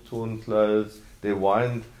 old torn clothes, their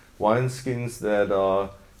wineskins that are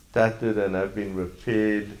tattered and have been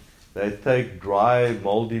repaired. They take dry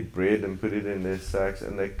moldy bread and put it in their sacks,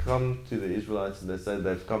 and they come to the Israelites and they say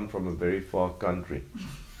they've come from a very far country.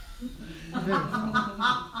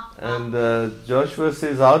 And Joshua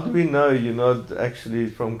says, how do we know you're not actually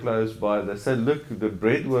from close by? They said, look, the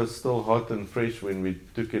bread was still hot and fresh when we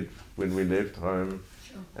took it, when we left home.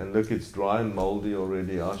 And look, it's dry and moldy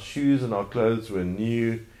already. Our shoes and our clothes were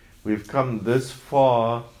new. We've come this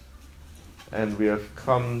far, and we have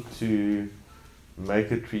come to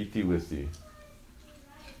make a treaty with you.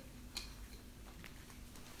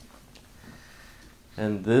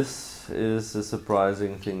 And this is a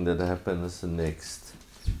surprising thing that happens next.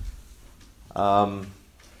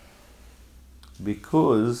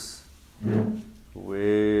 Because,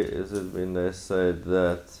 where is it when they say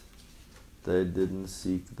that they didn't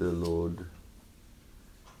seek the Lord?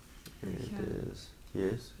 Here it is.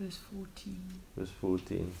 Yes? Verse 14. Verse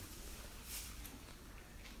 14.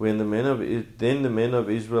 When then the men of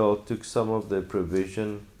Israel took some of their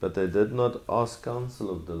provision, but they did not ask counsel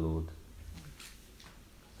of the Lord.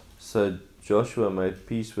 So Joshua made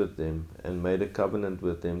peace with them and made a covenant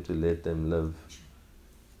with them to let them live.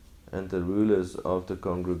 And the rulers of the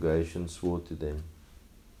congregation swore to them.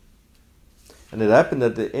 And it happened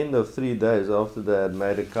at the end of 3 days after they had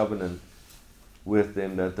made a covenant with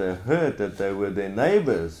them that they heard that they were their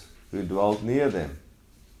neighbors who dwelt near them.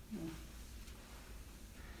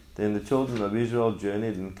 Then the children of Israel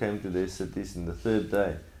journeyed and came to their cities in the 3rd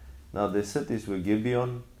day. Now their cities were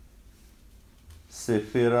Gibeon,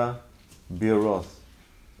 Sephirah, Beeroth,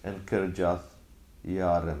 and Kirjath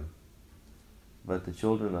Jearim. But the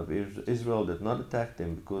children of Israel did not attack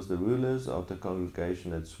them, because the rulers of the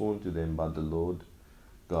congregation had sworn to them by the Lord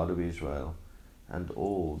God of Israel, and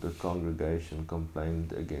all the congregation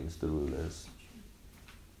complained against the rulers.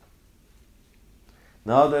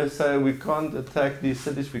 Now they say, we can't attack these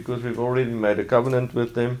cities because we've already made a covenant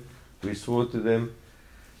with them. We swore to them.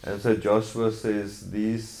 And so Joshua says,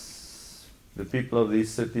 the people of these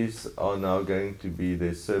cities are now going to be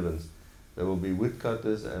their servants. They will be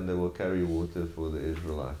woodcutters, and they will carry water for the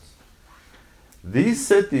Israelites. These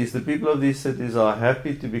cities, the people of these cities, are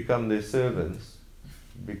happy to become their servants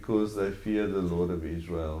because they fear the Lord of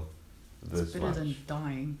Israel this much. It's better than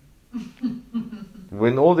dying.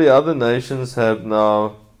 When all the other nations have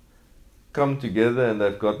now come together and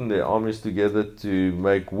they've gotten their armies together to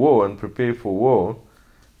make war and prepare for war,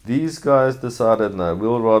 these guys decided, no,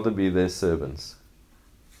 we'll rather be their servants.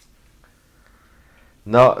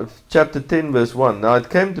 Now, chapter 10, verse 1. Now it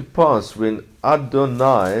came to pass when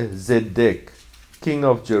Adoni-Zedek, king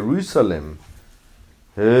of Jerusalem,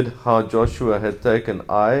 heard how Joshua had taken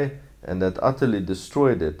Ai and had utterly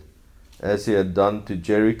destroyed it, as he had done to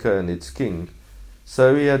Jericho and its king,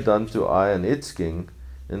 so he had done to Ai and its king,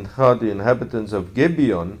 and how the inhabitants of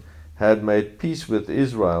Gibeon had made peace with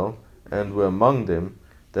Israel and were among them,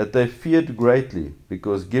 that they feared greatly,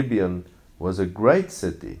 because Gibeon was a great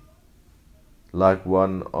city, like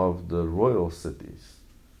one of the royal cities.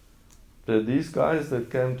 So these guys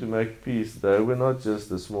that came to make peace, they were not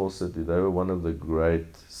just a small city, they were one of the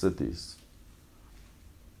great cities.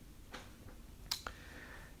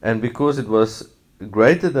 And because it was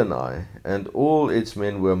greater than Ai, and all its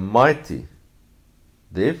men were mighty,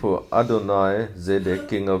 therefore Adoni-Zedek,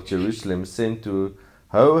 king of Jerusalem, sent to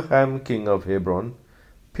Hoham, king of Hebron,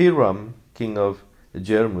 Piram, king of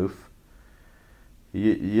Jarmuth,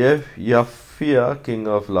 Japhia, king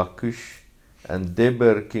of Lachish, and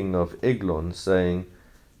Deber, king of Eglon, saying,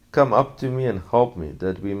 come up to me and help me,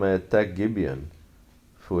 that we may attack Gibeon,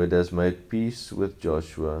 for it has made peace with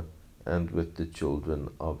Joshua and with the children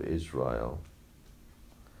of Israel.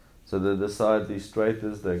 So they decide, these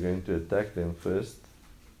traitors, they're going to attack them first.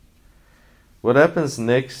 What happens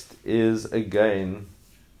next is again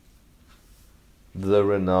the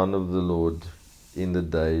renown of the Lord in the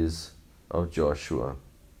days of Joshua.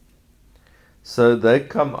 So they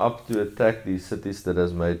come up to attack these cities that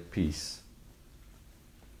has made peace.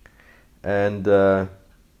 And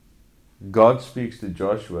God speaks to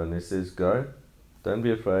Joshua and he says, go, don't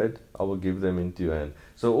be afraid, I will give them into your hand.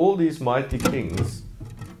 So all these mighty kings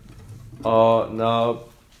are now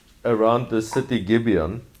around the city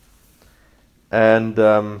Gibeon. And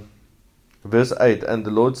verse 8, and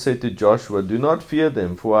the Lord said to Joshua, do not fear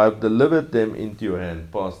them, for I have delivered them into your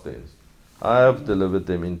hand. Past tense. I have delivered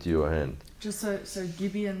them into your hand. Just so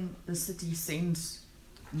Gibeon, the city, sends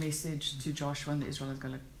message to Joshua and the Israelites, go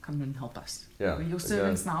like, come and help us. Yeah, we're your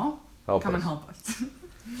servants now. Help come us. and help us.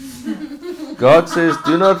 God says,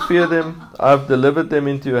 do not fear them. I have delivered them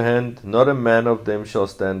into your hand. Not a man of them shall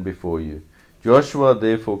stand before you. Joshua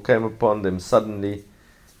therefore came upon them suddenly,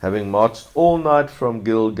 having marched all night from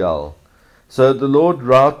Gilgal. So the Lord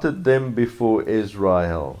routed them before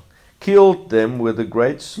Israel, killed them with a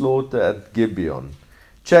great slaughter at Gibeon,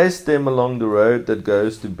 chased them along the road that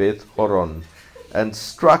goes to Beth Horon, and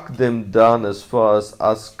struck them down as far as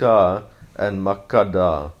Askar and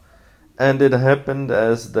Makkadah. And it happened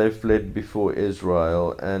as they fled before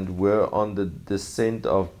Israel and were on the descent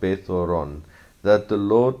of Beth Horon, that the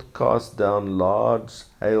Lord cast down large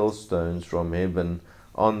hailstones from heaven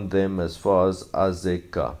on them as far as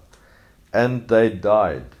Azekah, and they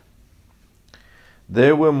died.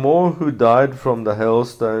 There were more who died from the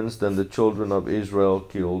hailstones than the children of Israel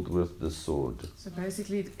killed with the sword. So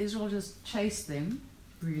basically, Israel just chased them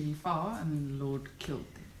really far, and then the Lord killed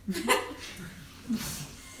them.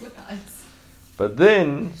 Nice. But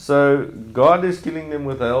then, so God is killing them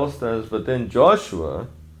with hailstones, but then Joshua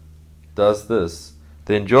does this.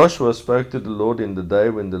 Then Joshua spoke to the Lord in the day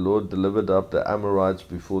when the Lord delivered up the Amorites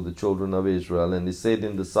before the children of Israel, and he said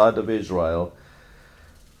in the sight of Israel,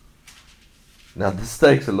 now this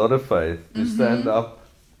takes a lot of faith to stand up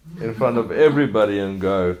in front of everybody and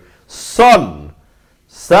go, sun,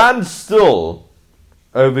 stand still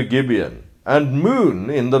over Gibeon, and moon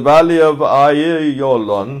in the valley of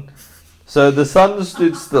Aiyolon. So the sun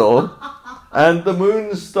stood still, and the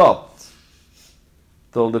moon stopped,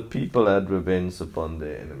 till the people had revenge upon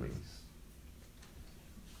their enemies.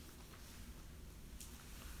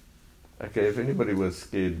 Okay, if anybody was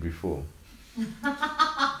scared before.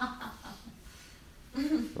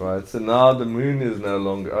 Right, so now the moon is no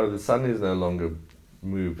longer, the sun is no longer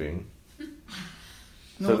moving.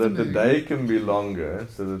 So that the day can be longer,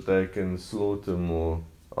 so that they can slaughter more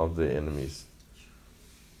of their enemies.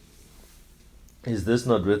 Is this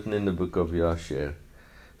not written in the book of Yashar?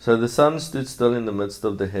 So the sun stood still in the midst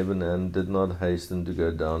of the heaven and did not hasten to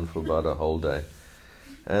go down for about a whole day.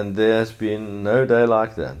 And there has been no day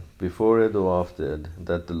like that, before it or after it,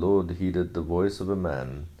 that the Lord heeded the voice of a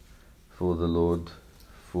man, for the Lord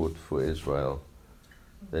fought for Israel.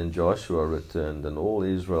 Then Joshua returned, and all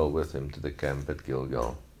Israel with him, to the camp at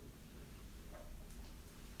Gilgal.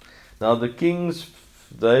 Now the kings,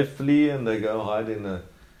 they flee and they go hide in a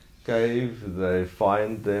cave. They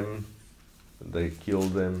find them, they kill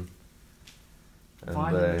them,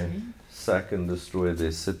 and they sack and destroy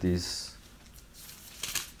their cities.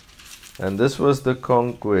 And this was the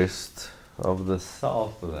conquest of the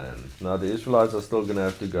Southland. Now the Israelites are still going to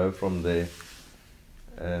have to go from there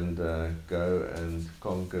and go and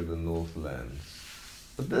conquer the Northlands.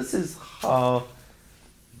 But this is how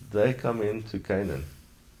they come into Canaan.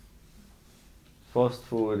 Fast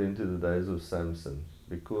forward into the days of Samson.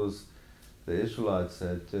 Because the Israelites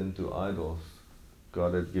had turned to idols,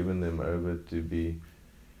 God had given them over to be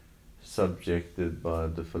subjected by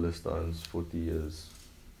the Philistines 40 years.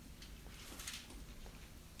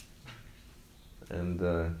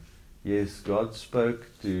 And yes, God spoke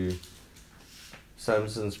to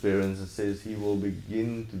Samson's parents and says he will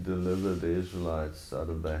begin to deliver the Israelites out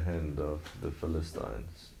of the hand of the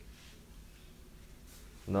Philistines.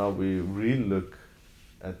 Now we re-look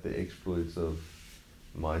at the exploits of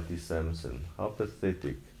mighty Samson. How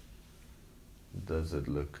pathetic does it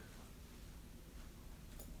look?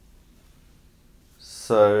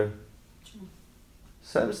 So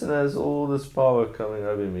Samson has all this power coming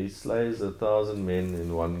over him. He slays 1,000 men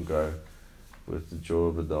in one go with the jaw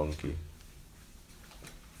of a donkey.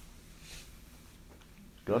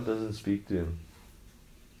 God doesn't speak to him.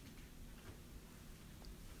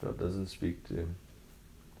 God doesn't speak to him.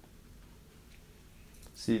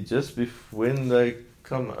 See, just when they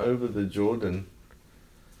come over the Jordan,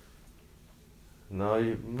 now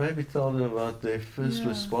you maybe tell them about their first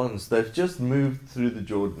response. They've just moved through the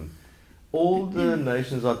Jordan. All the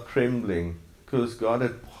nations are trembling because God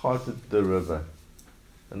had parted the river.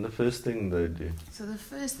 And the first thing they do. So the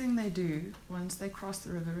first thing they do, once they cross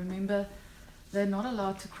the river, remember, they're not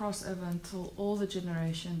allowed to cross over until all the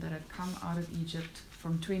generation that had come out of Egypt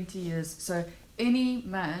from 20 years. So any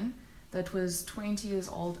man that was 20 years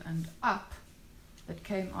old and up that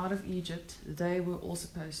came out of Egypt, they were all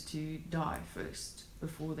supposed to die first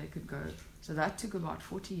before they could go. So that took about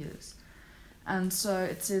 40 years. And so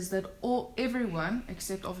it says that everyone,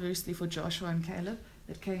 except obviously for Joshua and Caleb,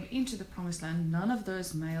 that came into the promised land, none of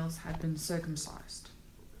those males had been circumcised.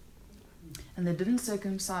 And they didn't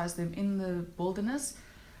circumcise them in the wilderness.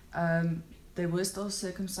 They were still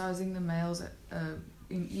circumcising the males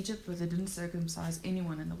in Egypt, but they didn't circumcise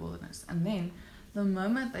anyone in the wilderness. And then the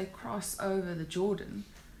moment they cross over the Jordan,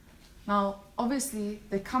 Now, obviously,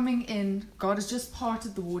 they're coming in. God has just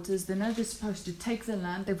parted the waters. They know they're supposed to take the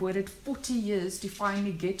land. They've waited 40 years to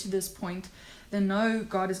finally get to this point. They know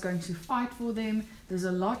God is going to fight for them. There's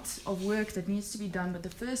a lot of work that needs to be done. But the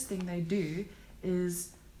first thing they do is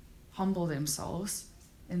humble themselves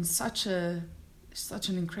in such an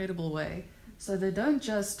incredible way. So they don't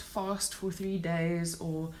just fast for 3 days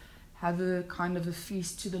or have a kind of a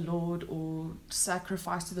feast to the Lord or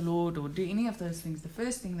sacrifice to the Lord or do any of those things. The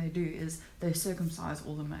first thing they do is they circumcise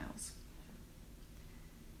all the males,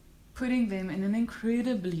 putting them in an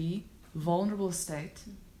incredibly vulnerable state,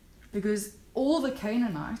 because all the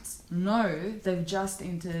Canaanites know they've just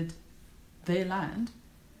entered their land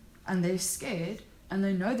and they're scared and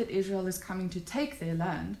they know that Israel is coming to take their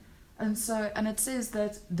land. And it says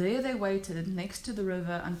that there they waited next to the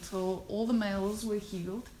river until all the males were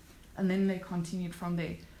healed, and then they continued from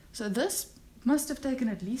there. So this must have taken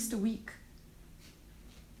at least a week.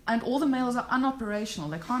 And all the males are unoperational.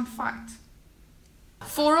 They can't fight.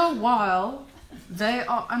 For a while, they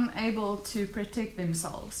are unable to protect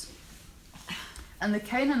themselves. And the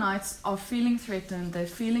Canaanites are feeling threatened. They're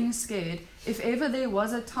feeling scared. If ever there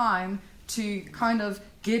was a time to kind of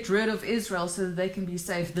get rid of Israel so that they can be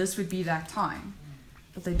safe, this would be that time.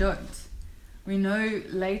 But they don't. We know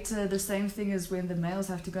later the same thing is when the males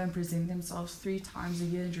have to go and present themselves 3 times a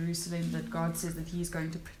year in Jerusalem, that God says that he's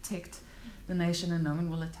going to protect the nation and no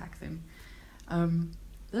one will attack them.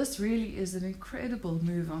 This really is an incredible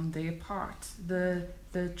move on their part. The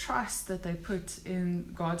trust that they put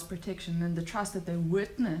in God's protection and the trust that they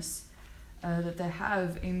witness, that they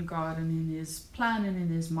have in God and in his plan and in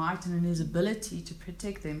his might and in his ability to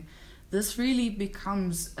protect them, this really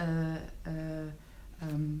becomes a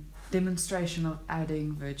demonstration of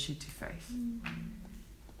adding virtue to faith.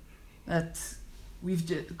 That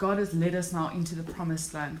God has led us now into the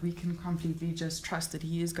promised land. We can completely just trust that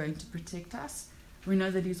he is going to protect us. We know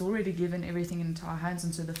that he's already given everything into our hands,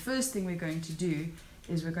 and so the first thing we're going to do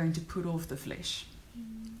is we're going to put off the flesh.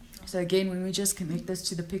 So again, when we just connect this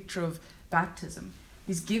to the picture of baptism,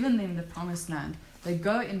 he's given them the promised land. They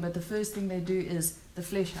go in, but the first thing they do is the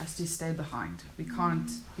flesh has to stay behind. We can't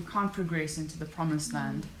progress into the promised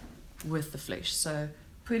land with the flesh. So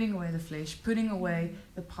putting away the flesh, putting away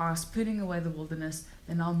the past, putting away the wilderness,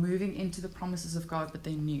 they're now moving into the promises of God, but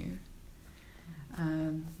they're new.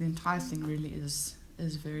 The entire thing really is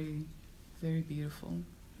very, very beautiful.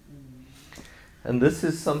 And this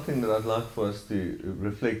is something that I'd like for us to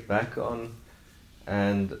reflect back on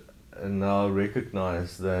and now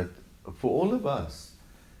recognize that for all of us,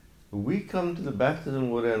 we come to the baptism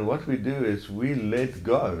water, and what we do is we let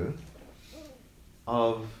go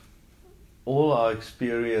of all our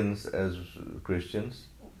experience as Christians.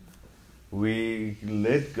 We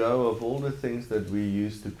let go of all the things that we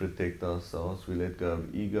use to protect ourselves. We let go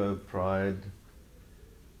of ego, pride.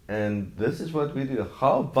 And this is what we do.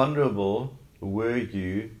 How vulnerable were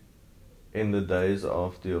you in the days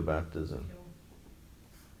after your baptism?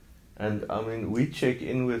 And I mean, we check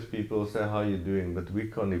in with people, say, how are you doing? But we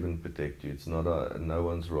can't even protect you. It's not no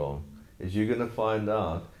one's role. Is you're going to find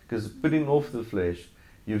out, because putting off the flesh,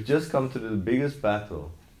 you've just come to the biggest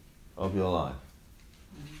battle of your life.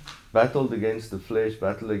 Battled against the flesh,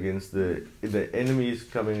 battled against the enemies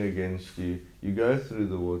coming against you. You go through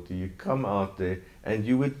the water, you come out there, and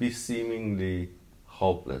you would be seemingly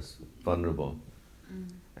helpless, vulnerable.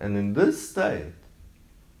 And in this state,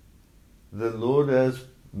 the Lord has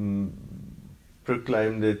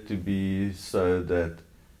proclaimed it to be so that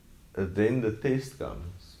then the test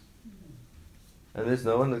comes. And there's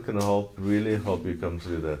no one that can really help you come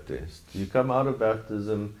through that test. You come out of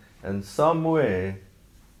baptism, and somewhere,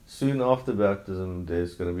 soon after baptism,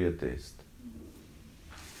 there's going to be a test.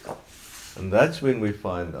 And that's when we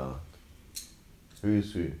find out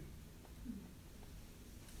who's who.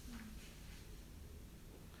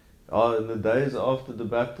 In the days after the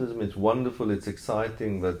baptism, it's wonderful, it's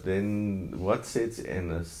exciting, but then what sets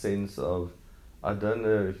in? A sense of, I don't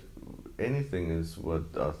know if anything is what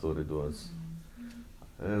I thought it was.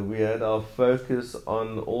 We had our focus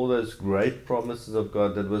on all those great promises of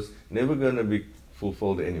God that was never going to be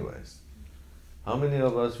fulfilled anyways. How many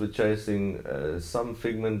of us were chasing some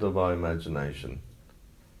figment of our imagination,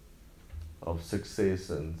 of success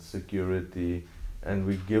and security, and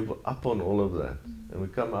we give up on all of that, and we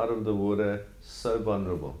come out of the water so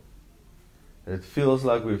vulnerable. It feels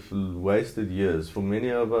like we've wasted years. For many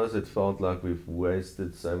of us, it felt like we've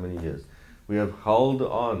wasted so many years. We have held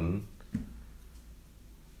on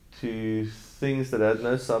to things that had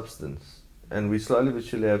no substance, and we slowly but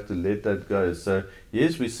surely have to let that go. So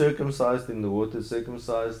yes, we circumcised in the water,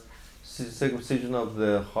 circumcised circumcision of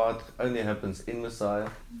the heart only happens in Messiah.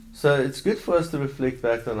 So it's good for us to reflect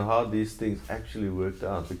back on how these things actually worked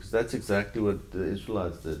out, because that's exactly what the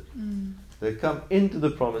Israelites did. They come into the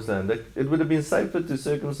promised land. It would have been safer to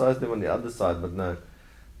circumcise them on the other side, but no,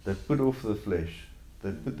 they put off the flesh.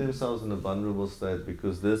 They put themselves in a vulnerable state,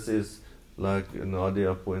 because this is, like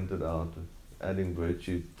Nadia pointed out, adding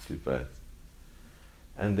virtue to faith.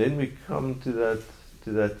 And then we come to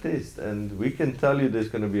that test, and we can tell you there's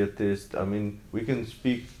going to be a test. I mean, we can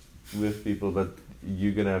speak with people, but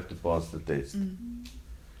you're going to have to pass the test.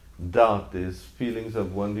 Doubt is feelings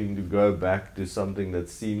of wanting to go back to something that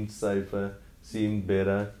seemed safer, seemed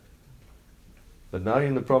better. But now you're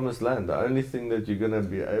in the promised land. The only thing that you're going to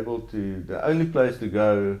be able to, the only place to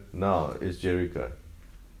go now is Jericho.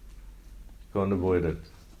 Can't avoid it.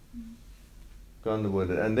 Can't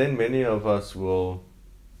avoid it. And then many of us will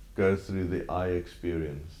go through the I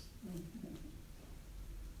experience.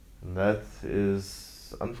 And that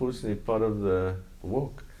is unfortunately part of the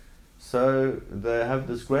walk. So they have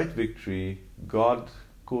this great victory. God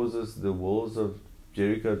causes the walls of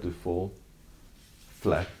Jericho to fall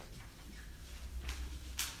flat.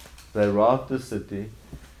 They rout the city,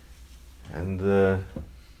 and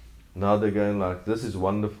now they're going like, this is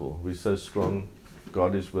wonderful, we're so strong,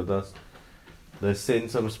 God is with us. They send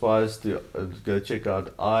some spies to go check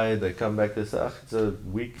out Ai. They come back, they say, it's a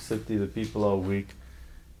weak city, the people are weak,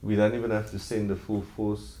 we don't even have to send a full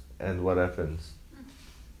force. And what happens?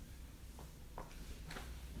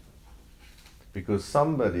 Because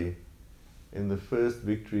somebody in the first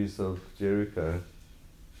victories of Jericho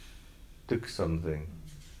took something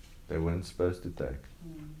they weren't supposed to take.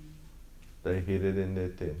 They hid it in their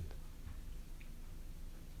tent.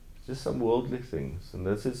 Just some worldly things. And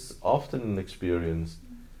this is often an experience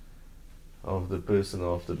of the person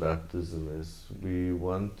after baptism, is we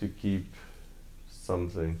want to keep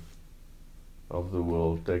something of the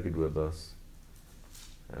world, take it with us.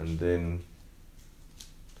 And then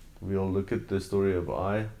we'll look at the story of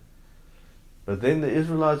Ai. But then the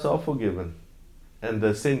Israelites are forgiven, and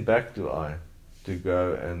they're sent back to Ai to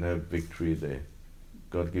go and have victory there.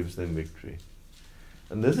 God gives them victory.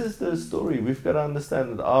 And this is the story. We've got to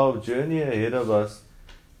understand that our journey ahead of us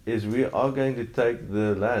is we are going to take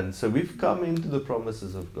the land. So we've come into the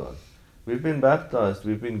promises of God. We've been baptized.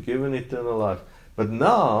 We've been given eternal life. But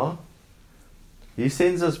now He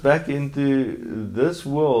sends us back into this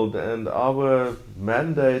world, and our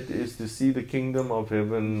mandate is to see the kingdom of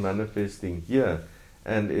heaven manifesting here.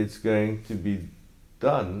 And it's going to be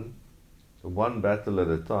done one battle at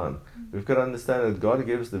a time. We've got to understand that God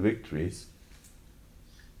gives the victories,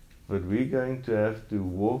 but we're going to have to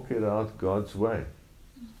walk it out God's way.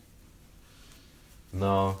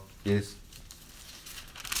 Now, yes?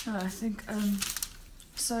 I think,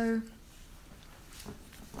 so,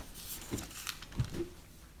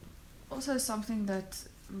 also something that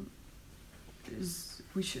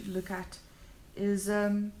we should look at is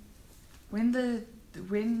when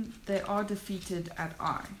they are defeated at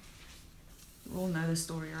Ai. We all know the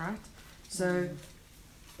story, right? So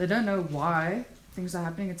they don't know why things are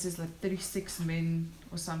happening. It says like 36 men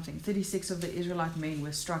or something. 36 of the Israelite men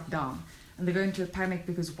were struck down. And they go into a panic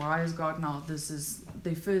because why is God now? This is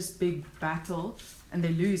their first big battle and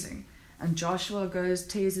they're losing. And Joshua goes,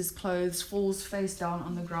 tears his clothes, falls face down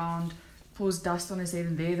on the ground, pours dust on his head,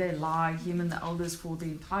 and there they lie, him and the elders, for the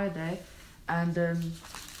entire day. And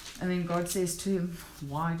then God says to him,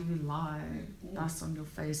 why do you lie? Dust on your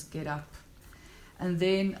face, get up. And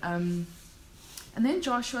then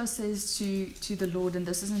Joshua says to the Lord, and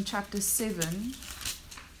this is in chapter 7,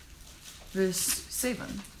 verse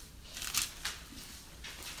 7.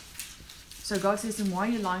 So God says to him, why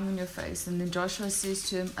are you lying on your face? And then Joshua says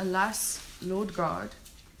to him, alas, Lord God,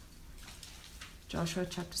 Joshua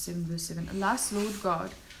chapter 7, verse 7, alas, Lord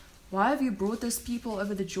God, why have you brought this people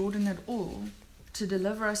over the Jordan at all, to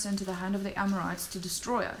deliver us into the hand of the Amorites, to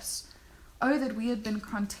destroy us? Oh, that we had been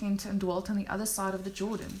content and dwelt on the other side of the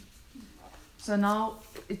Jordan. So now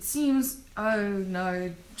it seems, oh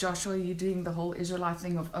no, Joshua, you're doing the whole Israelite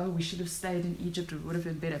thing of, oh, we should have stayed in Egypt, it would have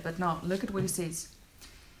been better. But now look at what he says.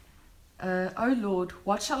 O Lord,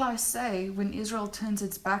 what shall I say when Israel turns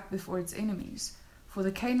its back before its enemies? For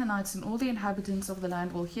the Canaanites and all the inhabitants of the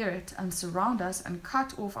land will hear it and surround us and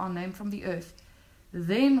cut off our name from the earth.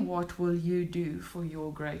 Then what will you do for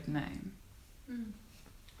your great name?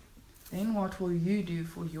 Then what will you do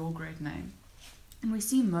for your great name? And we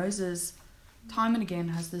see Moses time and again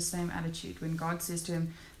has the same attitude. When God says to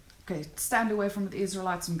him, okay, stand away from the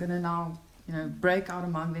Israelites, I'm going to now, break out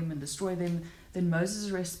among them and destroy them. Then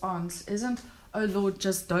Moses' response isn't, oh Lord,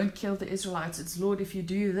 just don't kill the Israelites. It's, Lord, if you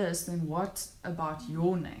do this, then what about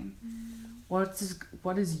your name?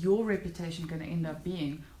 What is your reputation going to end up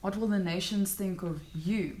being? What will the nations think of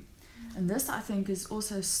you? And this, I think, is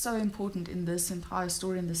also so important in this entire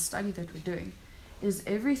story, in this study that we're doing, is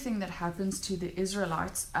everything that happens to the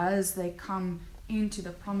Israelites as they come into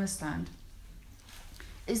the promised land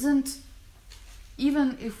isn't,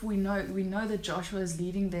 even if we know that Joshua is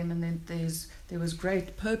leading them, and then there was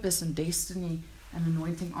great purpose and destiny and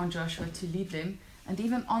anointing on Joshua to lead them, and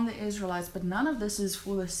even on the Israelites, but none of this is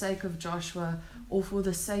for the sake of Joshua or for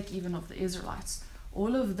the sake even of the Israelites.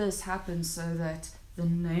 All of this happens so that the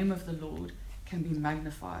name of the Lord can be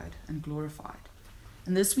magnified and glorified.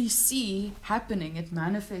 And this we see happening, it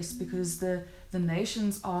manifests because the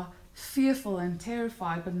nations are fearful and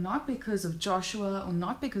terrified, but not because of Joshua or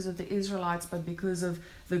not because of the Israelites, but because of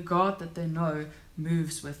the God that they know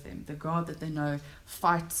moves with them, the God that they know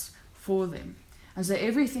fights for them. And so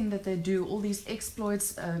everything that they do, all these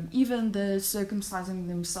exploits, even the circumcising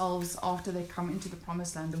themselves after they come into the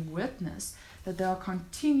promised land, the witness that they are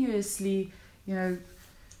continuously,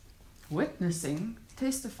 witnessing,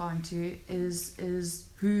 testifying to is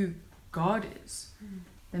who God is.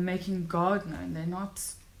 They're making God known. They're not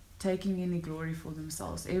taking any glory for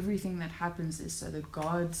themselves. Everything that happens is so that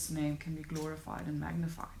God's name can be glorified and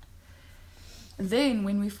magnified. And then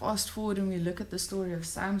when we fast forward and we look at the story of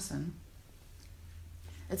Samson,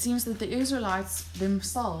 it seems that the Israelites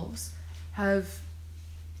themselves have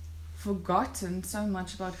forgotten so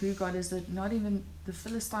much about who God is that not even the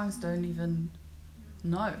Philistines don't even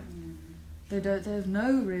know. They have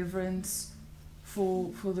no reverence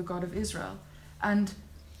for the God of Israel. And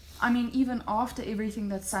I mean, even after everything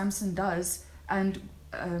that Samson does, and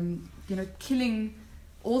killing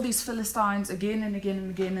all these Philistines again and again and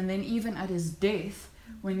again, and then even at his death,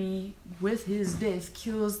 when he, with his death,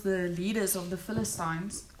 kills the leaders of the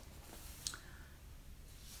Philistines,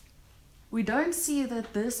 we don't see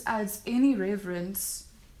that this adds any reverence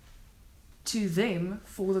to them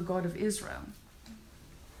for the God of Israel.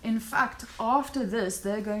 In fact, after this,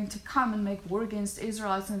 they're going to come and make war against the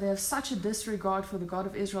Israelites, and they have such a disregard for the God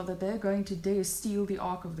of Israel that they're going to dare steal the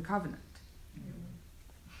Ark of the Covenant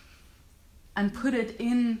and put it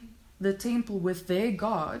in the temple with their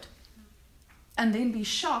God, and then be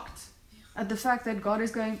shocked at the fact that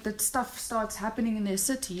that stuff starts happening in their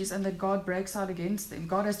cities and that God breaks out against them.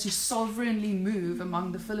 God has to sovereignly move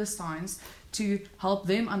among the Philistines to help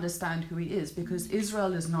them understand who he is, because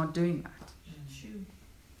Israel is not doing that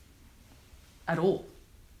at all.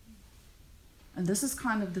 And this is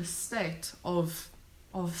kind of the state of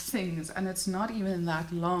things, and it's not even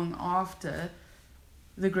that long after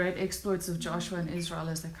the great exploits of Joshua and Israel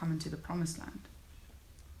as they come into the promised land.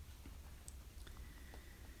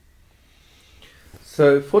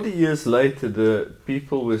 So 40 years later, the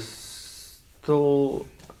people were still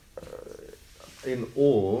in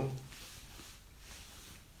awe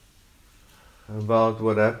about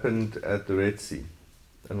what happened at the Red Sea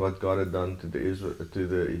and what God had done to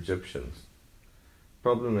the Egyptians.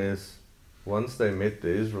 Problem is, once they met the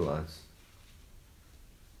Israelites,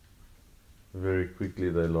 very quickly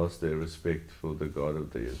they lost their respect for the God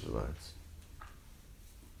of the Israelites.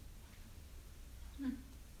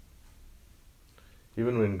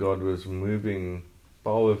 Even when God was moving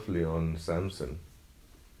powerfully on Samson,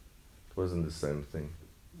 it wasn't the same thing.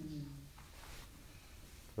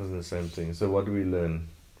 It wasn't the same thing. So what do we learn?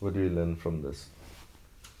 What do we learn from this?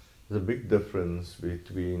 There's a big difference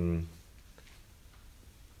between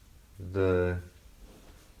the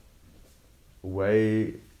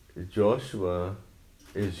way Joshua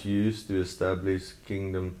is used to establish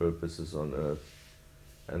kingdom purposes on earth,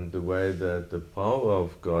 and the way that the power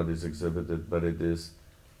of God is exhibited, but it is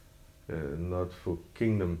not for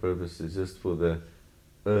kingdom purposes, just for the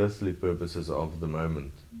earthly purposes of the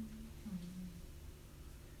moment.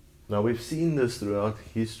 Now we've seen this throughout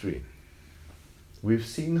history. We've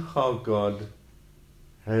seen how God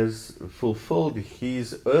has fulfilled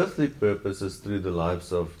his earthly purposes through the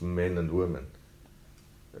lives of men and women.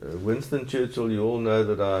 Winston Churchill, you all know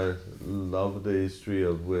that I love the story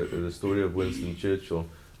of Winston Churchill.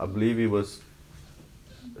 I believe he was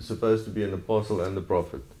supposed to be an apostle and a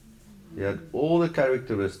prophet. He had all the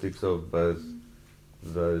characteristics of both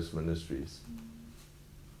those ministries.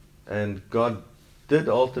 And God did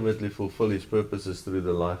ultimately fulfill his purposes through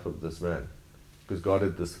the life of this man, because God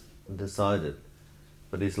had decided.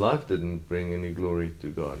 But his life didn't bring any glory to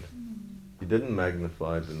God. He didn't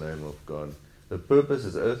magnify the name of God. The purpose,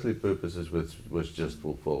 his earthly purposes, was just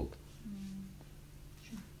fulfilled.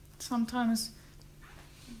 Sometimes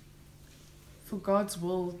for God's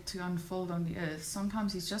will to unfold on the earth,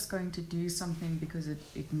 sometimes He's just going to do something because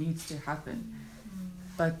it needs to happen.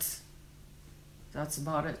 But that's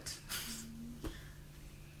about it.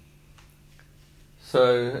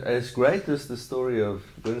 So, as great as the story of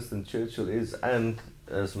Winston Churchill is, and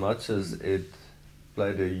as much as it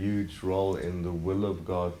played a huge role in the will of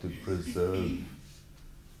God to preserve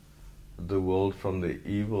the world from the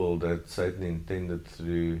evil that Satan intended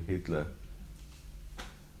through Hitler,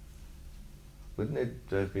 wouldn't it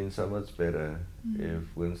have been so much better if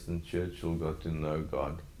Winston Churchill got to know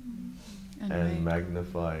God and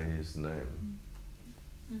magnify His name?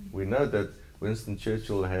 We know that Winston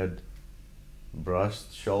Churchill had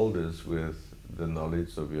brushed shoulders with the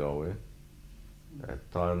knowledge of Yahweh.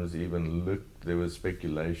 At times even there was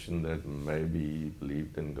speculation that maybe he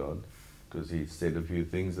believed in God, because he said a few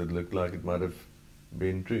things that looked like it might have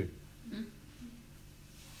been true.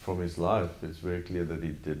 From his life, it's very clear that he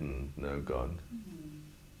didn't know God.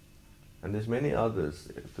 And there's many others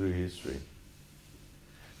through history.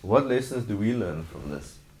 What lessons do we learn from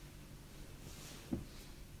this?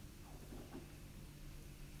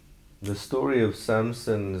 The story of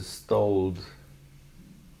Samson is told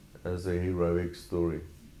as a heroic story.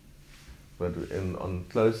 But on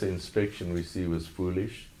closer inspection we see he was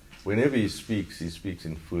foolish. Whenever he speaks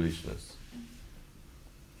in foolishness.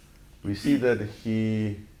 We see that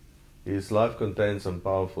his life contains some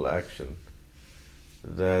powerful action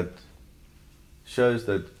that shows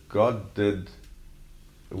that God did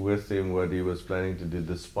with him what He was planning to do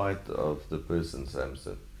despite of the person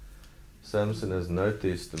Samson. Samson has no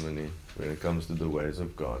testimony when it comes to the ways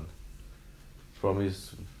of God. From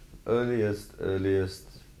his earliest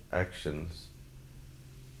actions,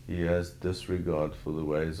 he has disregard for the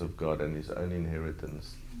ways of God and his own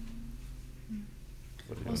inheritance.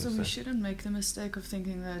 Also, we shouldn't make the mistake of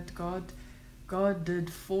thinking that God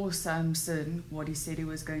did for Samson what He said He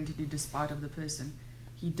was going to do despite of the person.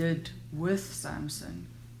 He did with Samson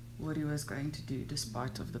what He was going to do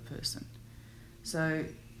despite of the person. So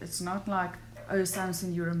it's not like, oh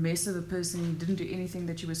Samson, you're a mess of a person, you didn't do anything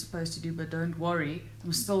that you were supposed to do, but don't worry,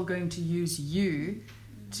 I'm still going to use you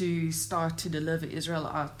to start to deliver Israel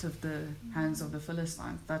out of the hands of the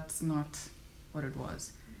Philistines. That's not what it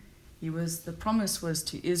was. The promise was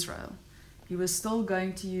to Israel. He was still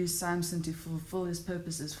going to use Samson to fulfill his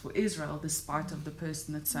purposes for Israel despite of the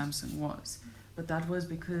person that Samson was. But that was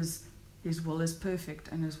because His will is perfect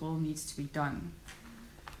and His will needs to be done.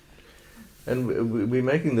 And we're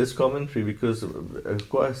making this commentary because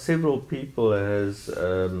quite several people has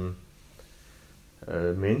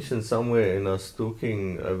mentioned somewhere in us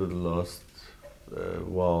talking over the last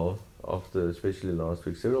while, especially last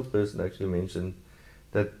week, several persons actually mentioned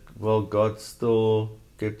that, well, God still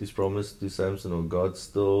kept His promise to Samson, or God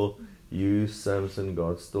still used Samson,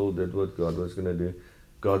 God still did what God was going to do.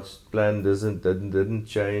 God's plan didn't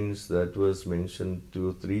change. That was mentioned 2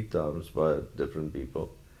 or 3 times by different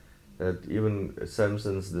people. That even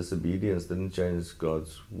Samson's disobedience didn't change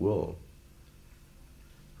God's will.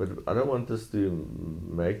 But I don't want us to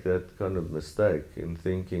make that kind of mistake in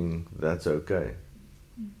thinking that's okay.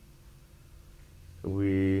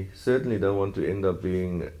 We certainly don't want to end up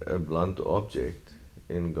being a blunt object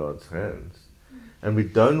in God's hands. And we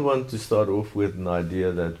don't want to start off with an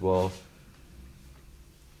idea that, well,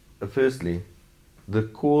 firstly, the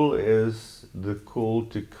call is the call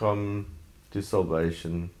to come to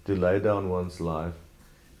salvation, to lay down one's life,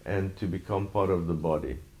 and to become part of the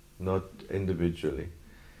body, not individually.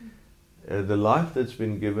 The life that's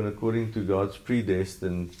been given according to God's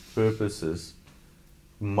predestined purposes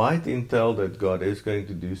might entail that God is going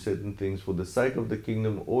to do certain things for the sake of the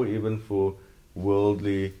kingdom, or even for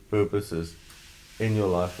worldly purposes in your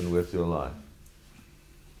life and with your life.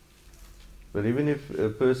 But even if a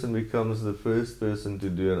person becomes the first person to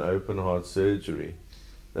do an open heart surgery,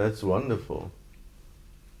 that's wonderful.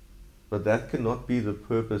 But that cannot be the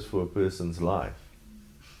purpose for a person's life.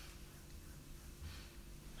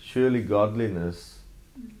 Surely godliness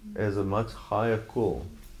is a much higher call.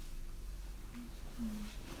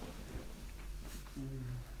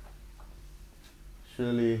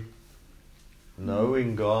 Surely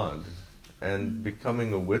knowing God and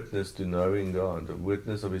becoming a witness to knowing God, a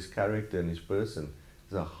witness of His character and His person,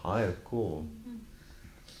 is a higher call.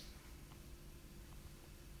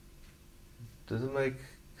 Does it make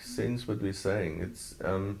sense what we're saying? It's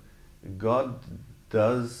God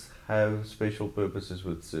does have special purposes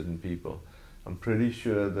with certain people. I'm pretty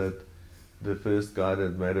sure that the first guy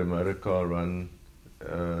that made a motor car run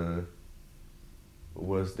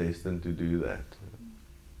was destined to do that.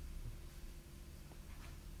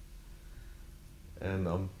 And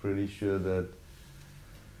I'm pretty sure that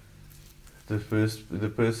the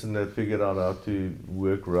person that figured out how to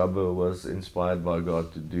work rubber was inspired by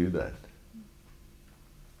God to do that.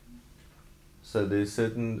 So there's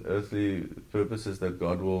certain earthly purposes that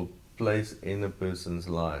God will place in a person's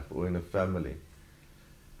life or in a family.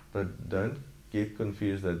 But don't get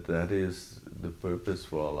confused that that is the purpose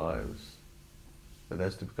for our lives. It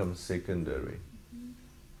has to become secondary.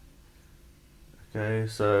 Okay,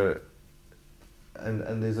 so,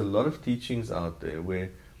 and there's a lot of teachings out there where,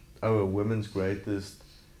 a woman's greatest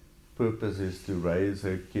purpose is to raise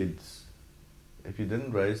her kids. If you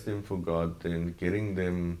didn't raise them for God, then getting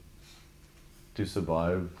them to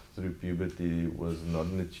survive through puberty was not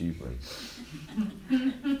an achievement.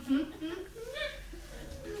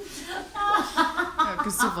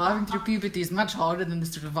 Because surviving through puberty is much harder than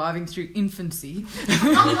surviving through infancy.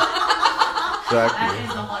 Exactly. That is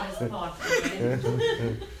the hardest part.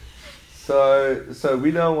 Okay? So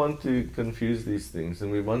we don't want to confuse these things,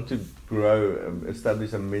 and we want to grow,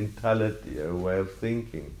 establish a mentality, a way of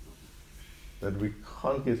thinking, that we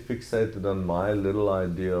can't get fixated on my little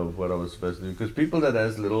idea of what I was supposed to do. Because people that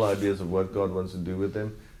has little ideas of what God wants to do with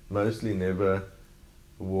them mostly never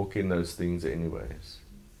walk in those things anyways.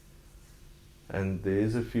 And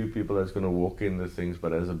there's a few people that's going to walk in the things,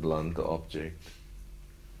 but as a blunt object.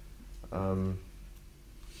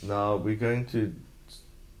 Now we're going to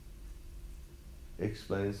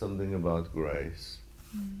explain something about grace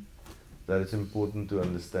that it's important to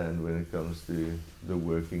understand when it comes to the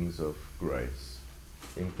workings of grace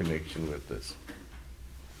in connection with this.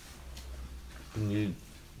 Can you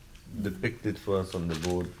depict it for us on the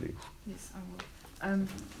board, please? Yes, I will.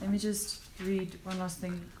 Let me just read one last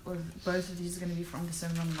thing. Both of these are going to be from the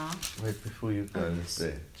Sermon on the Mount. Wait, before you go Yes.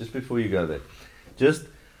 there, just before you go there, just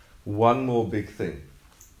one more big thing.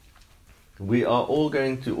 We are all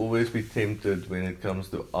going to always be tempted when it comes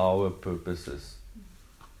to our purposes.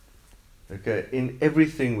 Okay, in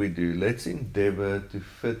everything we do, let's endeavor to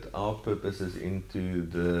fit our purposes into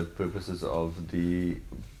the purposes of the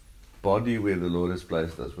body where the Lord has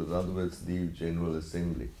placed us, in other words, the General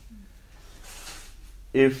Assembly.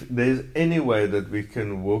 If there's any way that we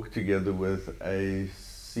can walk together with a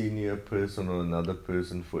senior person or another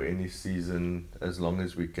person for any season, as long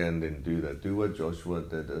as we can, then do that. Do what Joshua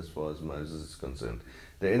did as far as Moses is concerned.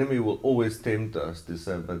 The enemy will always tempt us to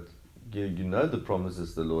say, but you know the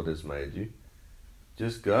promises the Lord has made you.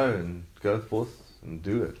 Just go forth and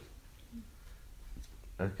do it.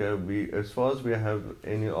 Okay, as far as we have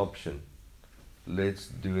any option, let's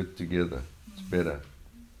do it together. It's better.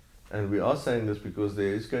 And we are saying this because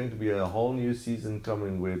there is going to be a whole new season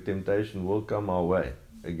coming where temptation will come our way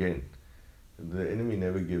again. The enemy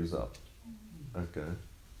never gives up. Okay.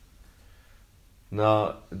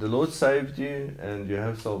 Now, the Lord saved you and you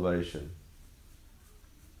have salvation.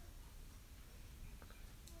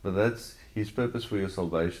 But that's His purpose for your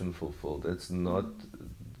salvation fulfilled. That's not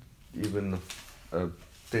even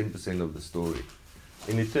 10% of the story.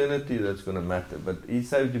 In eternity, that's going to matter. But He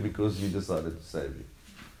saved you because He decided to save you.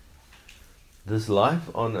 This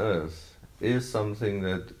life on earth is something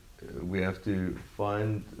that we have to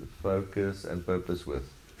find focus and purpose with.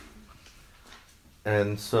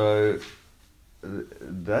 And so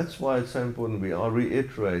that's why it's so important. We are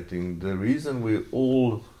reiterating the reason we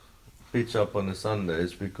all pitch up on a Sunday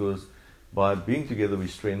is because by being together we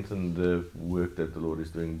strengthen the work that the Lord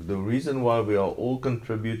is doing. The reason why we are all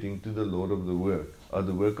contributing to the Lord of the work, or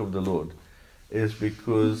the work of the Lord, is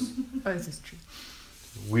because Both is true.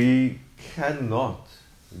 we cannot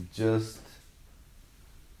just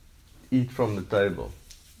eat from the table.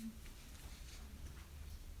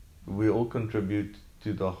 We all contribute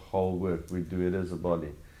to the whole work. We do it as a body.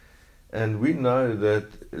 And we know that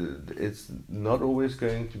it's not always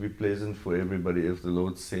going to be pleasant for everybody if the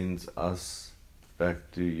Lord sends us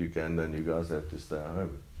back to Uganda and you guys have to stay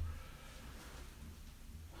home.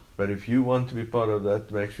 But if you want to be part of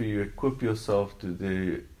that, make sure you equip yourself to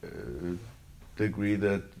the degree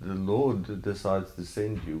that the Lord decides to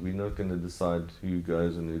send you. We're not going to decide who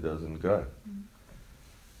goes and who doesn't go.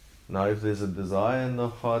 Now, if there's a desire in the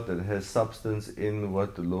heart that has substance in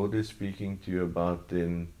what the Lord is speaking to you about,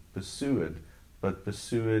 then pursue it. But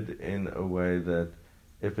pursue it in a way that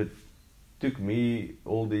if it took me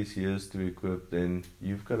all these years to equip, then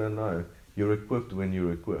you've got to know you're equipped when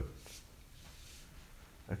you're equipped.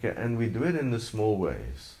 Okay, and we do it in the small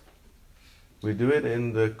ways. We do it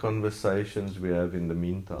in the conversations we have in the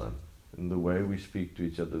meantime, in the way we speak to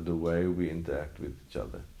each other, the way we interact with each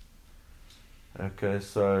other. Okay,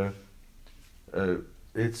 so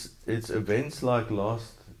it's events like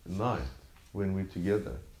last night when we're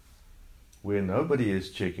together, where nobody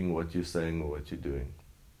is checking what you're saying or what you're doing.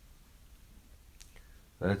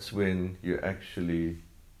 That's when you're actually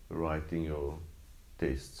writing your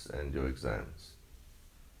tests and your exams.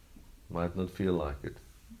 Might not feel like it.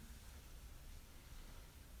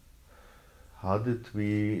 How did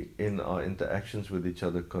we, in our interactions with each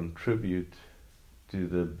other, contribute to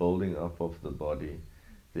the building up of the body?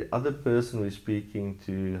 The other person we're speaking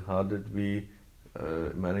to, how did we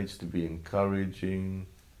manage to be encouraging?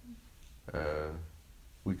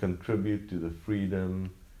 We contribute to the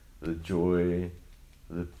freedom, the joy,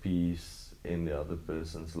 the peace in the other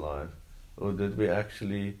person's life? Or did we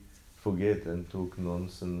actually forget and talk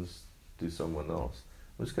nonsense to someone else?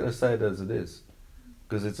 I'm just going to say it as it is.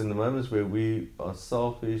 Because it's in the moments where we are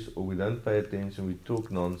selfish or we don't pay attention, we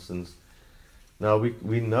talk nonsense. Now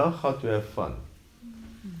we know how to have fun.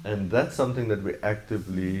 And that's something that we're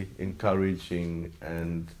actively encouraging,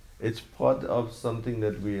 and it's part of something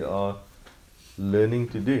that we are learning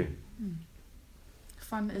to do.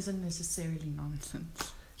 Fun isn't necessarily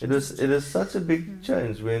nonsense. It is such a big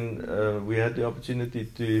change when we had the opportunity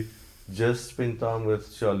to just spend time with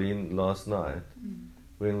Charlene last night,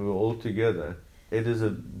 when we were all together. It is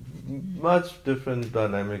a much different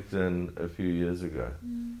dynamic than a few years ago.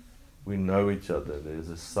 We know each other, there's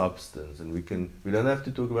a substance, and we don't have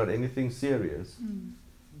to talk about anything serious,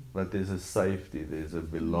 but there's a safety, there's a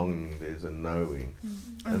belonging, there's a knowing.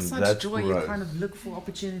 And such that's joy, growth. you kind of look for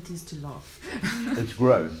opportunities to laugh. It's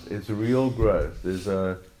growth, it's real growth. We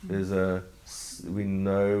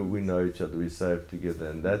know each other, we're safe together,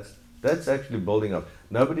 and that's actually building up.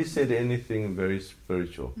 Nobody said anything very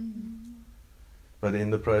spiritual. But in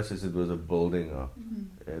the process, it was a building up.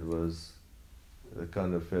 It was the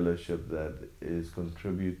kind of fellowship that is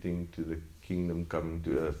contributing to the kingdom coming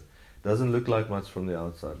to earth. Doesn't look like much from the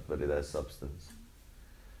outside, but it has substance.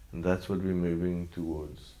 And that's what we're moving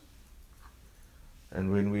towards.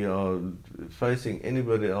 And when we are facing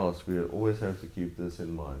anybody else, we always have to keep this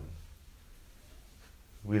in mind.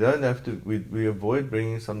 We don't have to, we avoid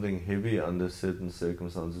bringing something heavy under certain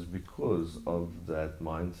circumstances because of that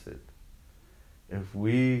mindset. If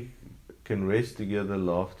we can rest together,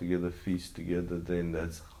 laugh together, feast together, then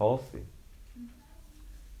that's healthy.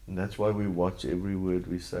 And that's why we watch every word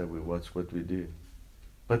we say, we watch what we do.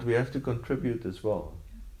 But we have to contribute as well.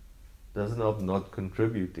 Doesn't help not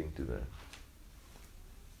contributing to that.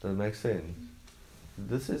 Does that make sense?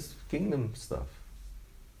 This is kingdom stuff.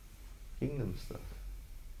 Kingdom stuff.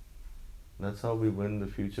 And that's how we win the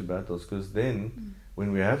future battles, because then,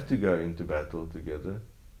 when we have to go into battle together,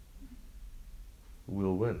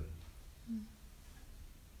 we'll win.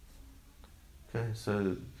 Okay,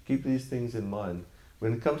 so keep these things in mind.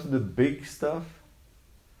 When it comes to the big stuff,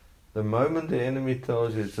 the moment the enemy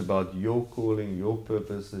tells you it's about your calling, your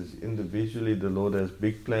purposes, individually the Lord has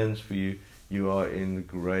big plans for you, you are in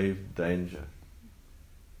grave danger.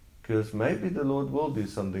 Because maybe the Lord will do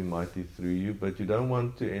something mighty through you, but you don't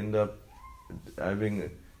want to end up having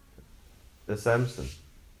a Samson.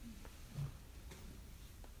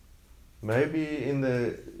 Maybe in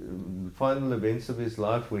the final events of his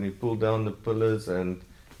life, when he pulled down the pillars and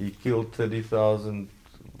he killed 30,000,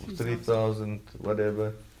 3,000,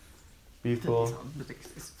 whatever, people,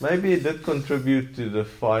 maybe it did contribute to the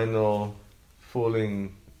final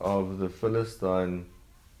falling of the Philistine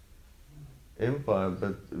empire,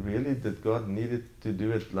 but really did God need to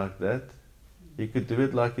do it like that? He could do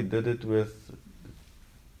it like he did it with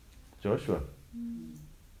Joshua.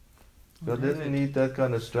 God didn't need that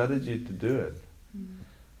kind of strategy to do it.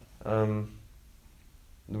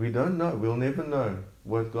 We don't know. We'll never know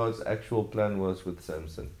what God's actual plan was with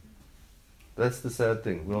Samson. That's the sad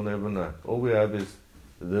thing. We'll never know. All we have is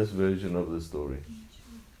this version of the story.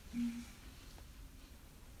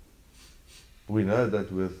 We know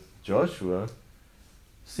that with Joshua,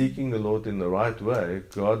 seeking the Lord in the right way,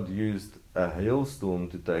 God used a hailstorm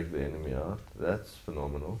to take the enemy out. That's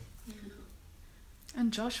phenomenal.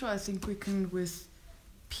 And Joshua, I think we can with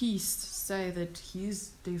peace say that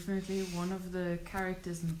he's definitely one of the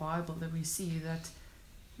characters in the Bible that we see that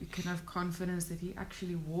we can have confidence that he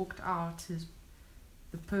actually walked out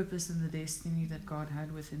the purpose and the destiny that God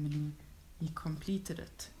had with him, and he completed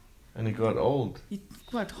it. And he got old. He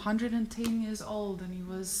 110 years old, and he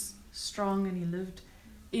was strong, and he lived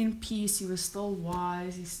in peace. He was still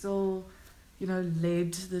wise. He still,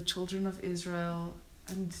 led the children of Israel,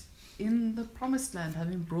 and in the promised land,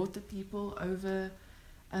 having brought the people over,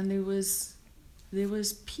 and there was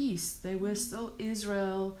peace. They were still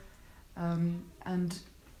Israel, and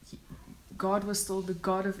God was still the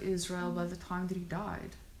God of Israel by the time that he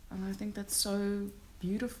died. And I think that's so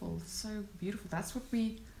beautiful. So beautiful. That's what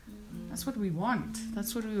we want.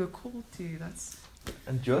 That's what we were called to.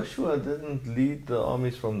 And Joshua didn't lead the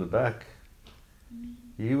armies from the back.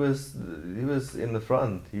 he was in the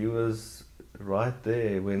front. He was right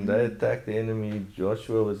there when they attacked the enemy.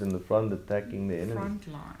 Joshua was in the front attacking the enemy. Front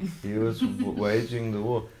line. He was waging the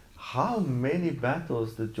war. How many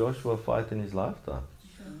battles did Joshua fight in his lifetime?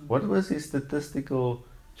 What was his statistical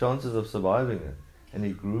chances of surviving it? And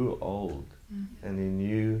he grew old, and he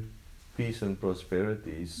knew peace and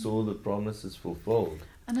prosperity. He saw the promises fulfilled.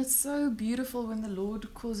 And it's so beautiful when the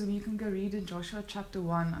Lord calls him. You can go read in Joshua chapter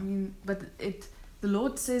 1. I mean, but the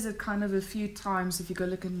Lord says it kind of a few times. If you go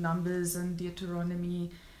look at Numbers and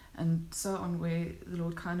Deuteronomy and so on, where the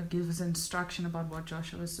Lord kind of gives instruction about what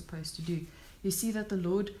Joshua is supposed to do, you see that the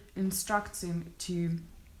Lord instructs him to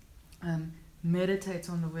meditate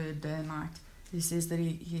on the word day and night. He says that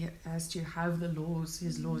he has to have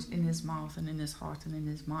his laws in his mouth and in his heart and in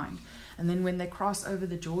his mind. And then when they cross over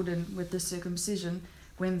the Jordan with the circumcision,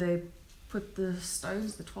 when they put the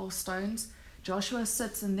stones, the 12 stones, Joshua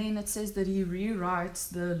sits, and then it says that he rewrites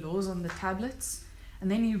the laws on the tablets,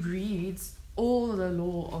 and then he reads all the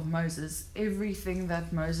law of Moses, everything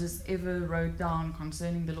that Moses ever wrote down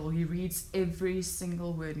concerning the law. He reads every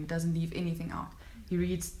single word. He doesn't leave anything out. He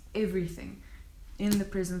reads everything in the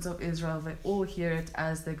presence of Israel. They all hear it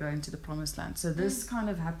as they go into the promised land. So this kind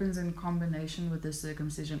of happens in combination with the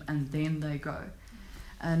circumcision, and then they go.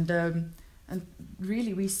 And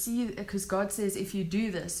really we see, because God says, if you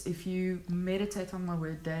do this, if you meditate on my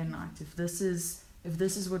word day and night, if this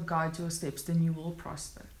is what guides your steps, then you will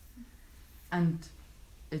prosper. And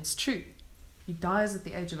it's true. He dies at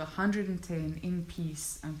the age of 110 in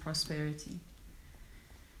peace and prosperity.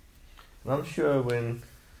 And I'm sure when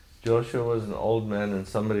Joshua was an old man and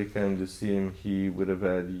somebody came to see him, he would have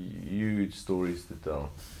had huge stories to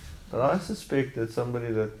tell. But I suspect that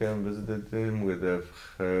somebody that came visited him would have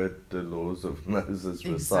heard the laws of Moses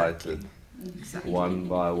recited one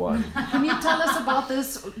by one. Can you tell us about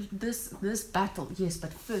this battle? Yes,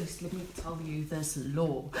 but first let me tell you this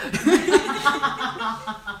law.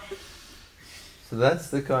 So that's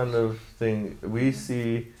the kind of thing we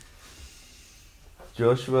see.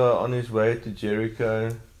 Joshua on his way to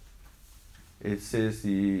Jericho, it says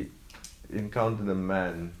he encountered a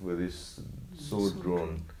man with his sword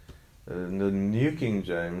drawn. In the New King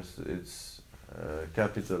James, it's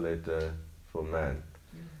capital letter for man.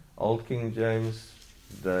 Old King James,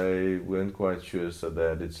 they weren't quite sure, so they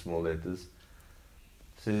added small letters.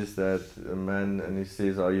 It says that a man, and he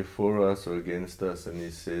says, are you for us or against us? And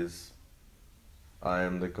he says, I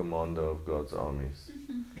am the commander of God's armies.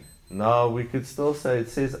 Now, we could still say, it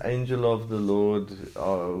says angel of the Lord.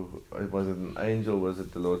 Oh, was it an angel? Was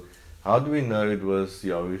it the Lord? How do we know it was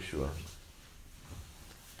Yahushua?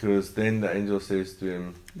 Because then the angel says to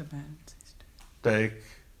him, take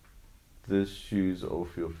the shoes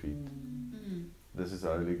off your feet. This is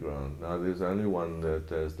holy ground. Now, there's only one that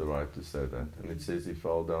has the right to say that. And it says he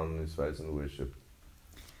fell down on his face and worshipped.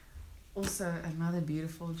 Also, another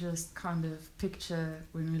beautiful just kind of picture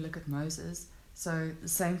when we look at Moses. So the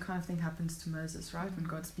same kind of thing happens to Moses, right? When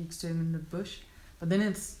God speaks to him in the bush. But then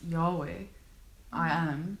it's Yahweh, I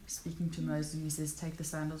am, speaking to Moses, and he says, take the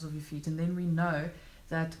sandals off your feet. And then we know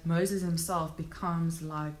that Moses himself becomes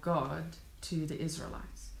like God to the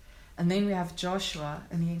Israelites. And then we have Joshua,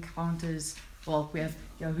 and he encounters, we have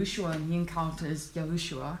Yahushua, and he encounters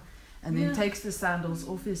Yahushua, and then takes the sandals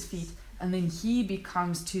off his feet, and then he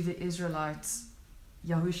becomes to the Israelites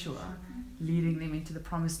Yahushua, leading them into the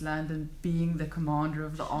promised land and being the commander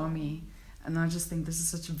of the army. And I just think this is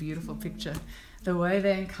such a beautiful picture. The way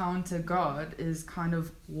they encounter God is kind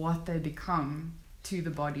of what they become to the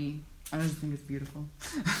body. I just think it's beautiful.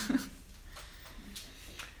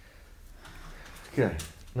 Okay,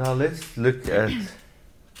 now let's look at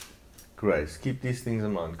grace. Keep these things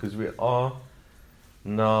in mind, because we are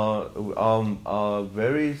now, our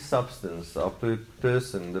very substance, our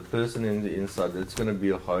person, the person in the inside, it's going to be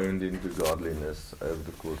honed into godliness over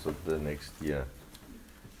the course of the next year.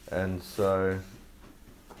 And so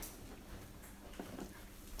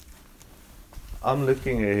I'm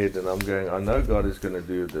looking ahead and I'm going, I know God is going to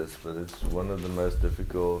do this, but it's one of the most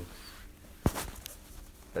difficult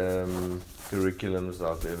curriculums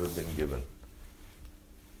I've ever been given.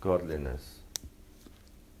 Godliness.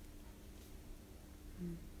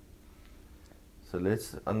 So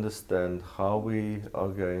let's understand how we are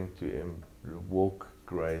going to walk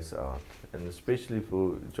grace out. And especially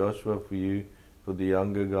for Joshua, for you, for the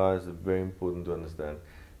younger guys, it's very important to understand.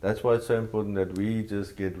 That's why it's so important that we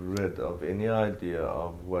just get rid of any idea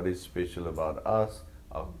of what is special about us,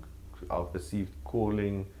 our perceived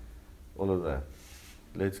calling, all of that.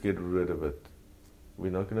 Let's get rid of it.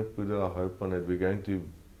 We're not going to put our hope on it. We're going to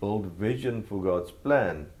build vision for God's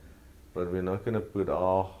plan, but we're not going to put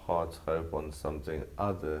our heart's hope on something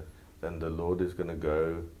other than the Lord is going to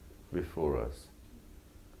go before us.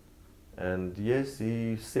 And yes,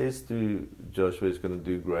 he says to Joshua he's going to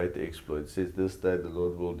do great exploits. He says, this day the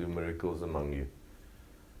Lord will do miracles among you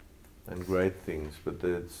and great things, but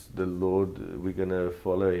it's the Lord, we're going to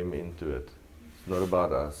follow him into it. It's not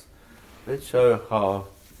about us. Let's show how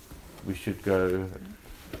we should go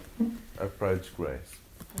approach grace.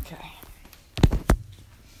 Okay.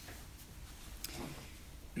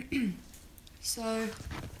 So,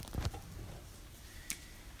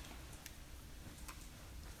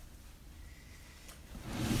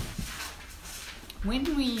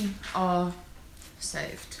 when we are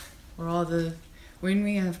saved, or rather, when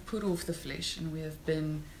we have put off the flesh and we have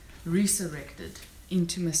been resurrected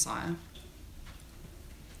into Messiah,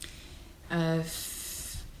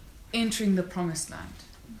 entering the promised land,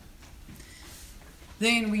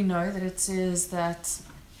 then we know that it says that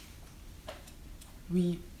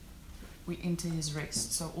we enter his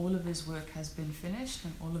rest. So all of his work has been finished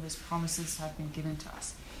and all of his promises have been given to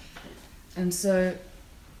us. And so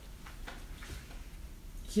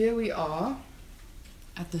here we are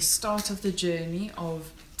at the start of the journey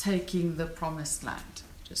of taking the promised land,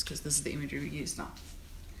 just because this is the imagery we use now.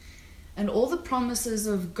 And all the promises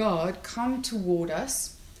of God come toward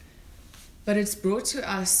us, but it's brought to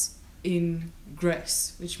us in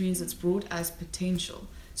grace, which means it's brought as potential.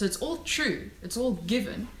 So it's all true, it's all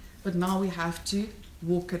given, but now we have to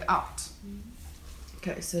walk it out.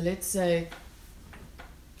 Okay, so let's say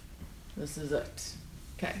this is it.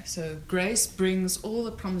 Okay, so grace brings all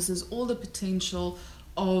the promises, all the potential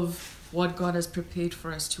of what God has prepared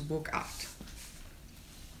for us to walk out.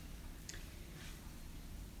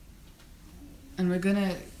 And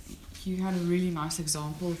you had a really nice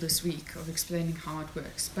example this week of explaining how it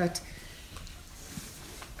works. But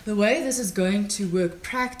the way this is going to work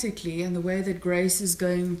practically, and the way that grace is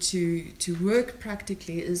going to work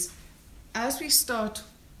practically, is as we start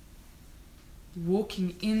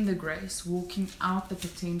walking in the grace, walking out the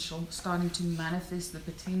potential, starting to manifest the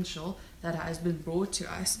potential that has been brought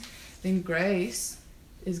to us, then grace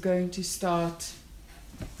is going to start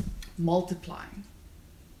multiplying,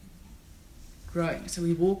 growing. So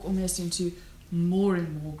we walk almost into more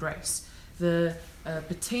and more grace. The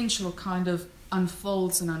potential kind of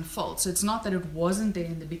unfolds and unfolds. So it's not that it wasn't there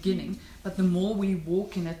in the beginning, but the more we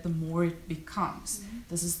walk in it, the more it becomes.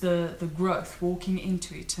 This is the growth, walking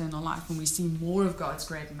into eternal life, when we see more of God's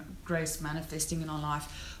great grace manifesting in our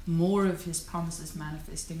life, more of his promises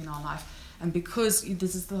manifesting in our life. And because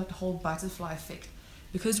this is the whole butterfly effect,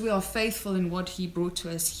 because we are faithful in what he brought to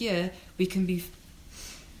us here, we can be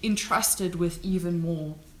entrusted with even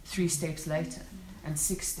more 3 steps later, and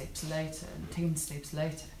 6 steps later, and 10 steps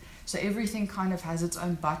later. So everything kind of has its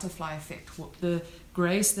own butterfly effect. The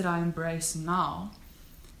grace that I embrace now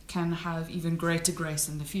can have even greater grace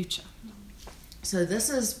in the future. So this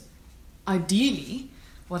is ideally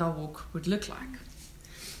what our walk would look like.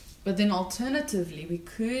 But then alternatively, we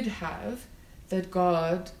could have that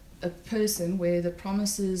God, a person where the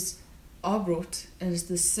promises are brought as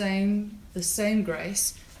the same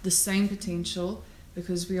grace, the same potential,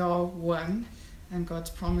 because we are one, and God's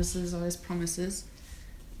promises are his promises.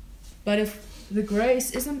 But if the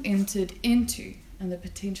grace isn't entered into and the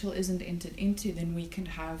potential isn't entered into, then we can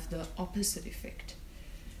have the opposite effect,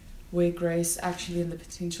 where grace actually and the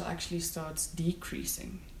potential actually starts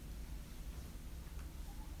decreasing.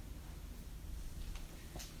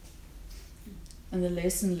 And the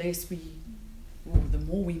less and less the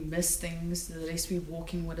more we miss things, the less we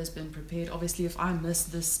walk in what has been prepared. Obviously, if I miss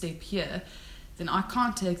this step here, then I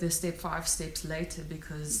can't take this step 5 steps later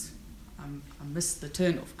because I missed the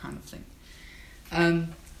turn-off kind of thing.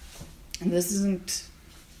 And this isn't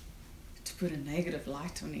to put a negative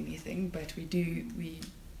light on anything, but we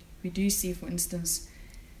do see, for instance,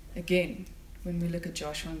 again, when we look at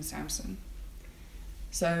Joshua and Samson.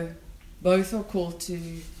 So both are called to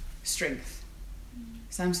strength.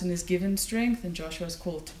 Samson is given strength, and Joshua is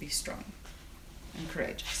called to be strong and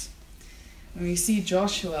courageous. When we see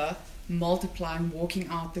Joshua multiplying, walking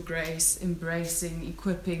out the grace, embracing,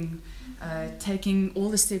 equipping, taking all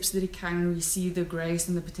the steps that he can, we see the grace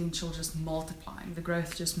and the potential just multiplying, the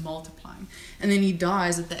growth just multiplying. And then he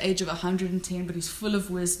dies at the age of 110, but he's full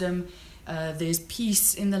of wisdom. There's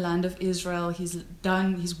peace in the land of Israel.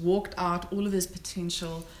 He's walked out all of his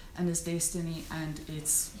potential and his destiny, and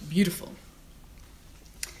it's beautiful.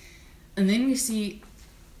 And then we see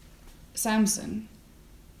Samson,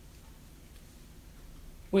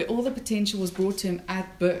 where all the potential was brought to him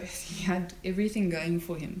at birth. He had everything going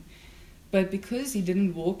for him. But because he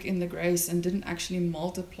didn't walk in the grace and didn't actually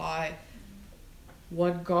multiply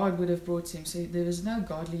what God would have brought to him. So there was no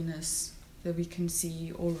godliness that we can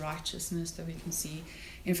see or righteousness that we can see.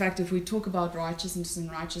 In fact, if we talk about righteousness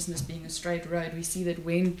and righteousness being a straight road, we see that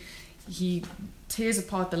when he tears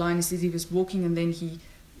apart the lion, he says he was walking and then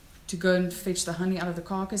to go and fetch the honey out of the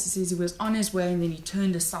carcass, he says he was on his way and then he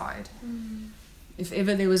turned aside. If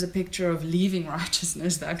ever there was a picture of leaving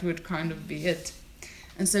righteousness, that would kind of be it.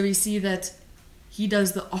 And so we see that he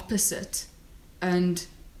does the opposite and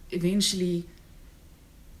eventually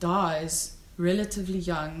dies relatively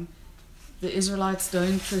young. The Israelites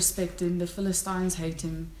don't respect him, the Philistines hate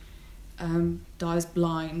him, dies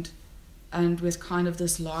blind, and with kind of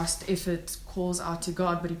this last effort calls out to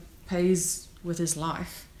God, but he pays with his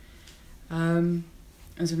life. And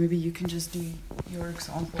so maybe you can just do your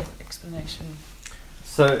example explanation.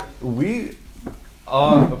 So we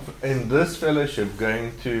are in this fellowship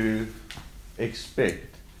going to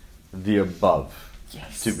expect the above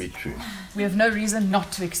to be true. We have no reason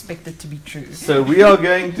not to expect it to be true. So we are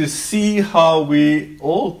going to see how we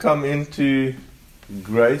all come into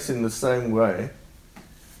grace in the same way,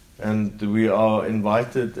 and we are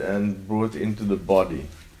invited and brought into the body.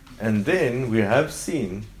 And then we have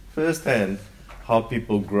seen firsthand how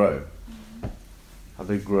people grow, how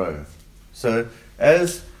they grow. So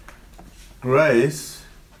as grace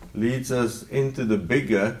leads us into the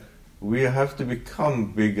bigger, we have to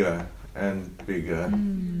become bigger and bigger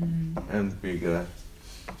and bigger.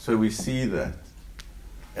 So we see that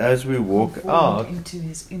as we walk out into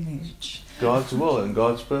his image, God's will and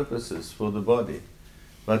God's purposes for the body.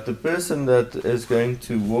 But the person that is going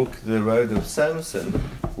to walk the road of Samson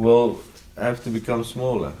will have to become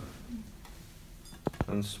smaller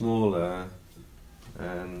and smaller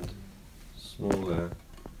and smaller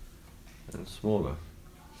and smaller.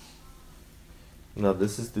 Now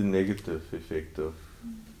this is the negative effect of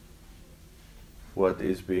what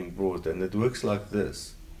is being brought, and it works like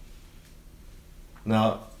this.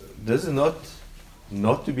 Now this is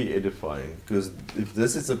not to be edifying, because if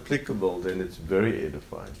this is applicable, then it's very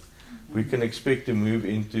edifying. We can expect to move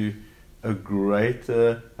into a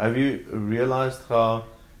greater... Have you realized how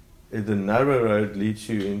the narrow road leads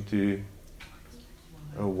you into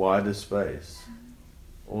a wider space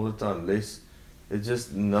all the time? It's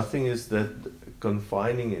just nothing is that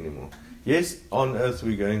confining anymore. Yes, on earth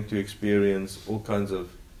we're going to experience all kinds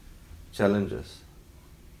of challenges,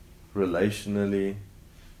 relationally,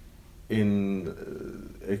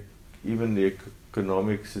 in even the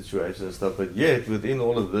economic situation and stuff, but yet within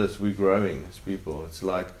all of this we're growing as people. It's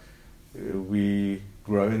like we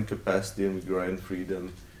grow in capacity and we grow in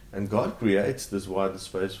freedom, and God creates this wider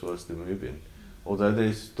space for us to move in, although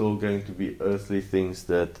there's still going to be earthly things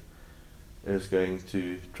that is going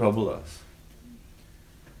to trouble us.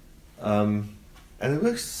 And it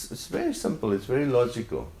works, it's very simple, it's very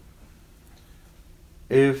logical.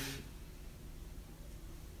 If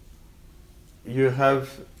you have,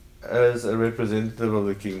 as a representative of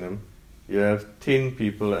the kingdom, you have 10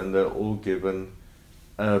 people and they're all given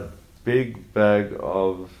a big bag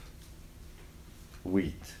of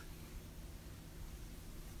wheat,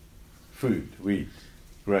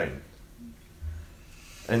 grain.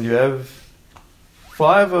 And you have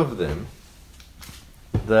 5 of them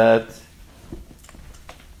that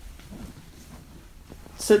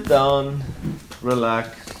sit down,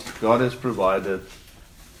 relax, God has provided.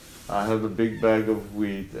 I have a big bag of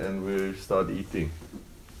wheat, and we start eating.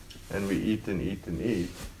 And we eat and eat and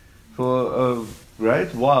eat. For a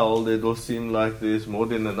great while, it will seem like there's more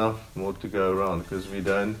than enough more to go around, because we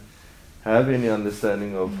don't have any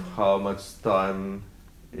understanding of how much time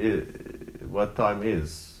what time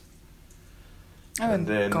is. Oh, and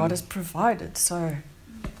then God has provided, so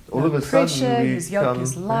all of a sudden we his yoke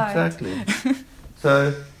is light. Exactly.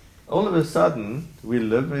 So all of a sudden we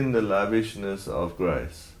live in the lavishness of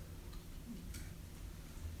grace.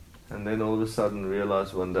 And then all of a sudden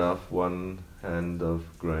realize one day I have 1 hand of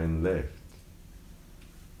grain left.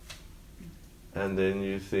 And then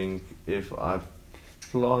you think, if I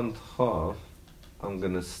plant half, I'm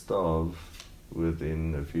going to starve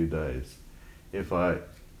within a few days. If I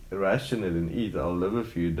ration it and eat, I'll live a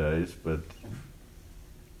few days, but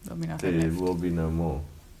there will be no more.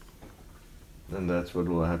 And that's what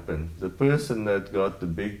will happen. The person that got the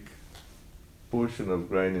big portion of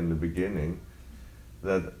grain in the beginning,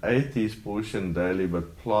 that ate his portion daily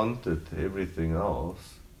but planted everything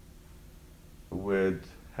else, would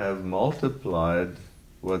have multiplied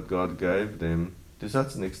what God gave them to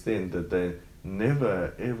such an extent that they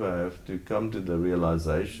never ever have to come to the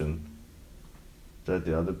realization that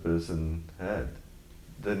the other person had.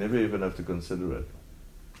 They never even have to consider it.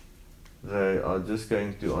 They are just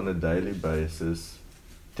going to, on a daily basis,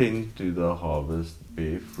 tend to the harvest,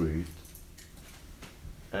 bear fruit,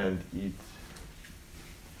 and eat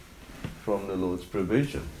from the Lord's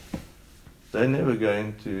provision. They're never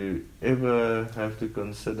going to ever have to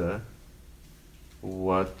consider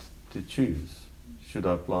what to choose. Should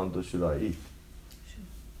I plant or should I eat?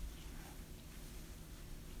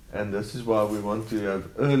 And this is why we want to have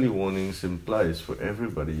early warnings in place for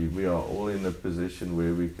everybody. We are all in a position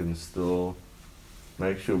where we can still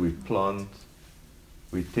make sure we plant,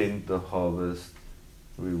 we tend the harvest,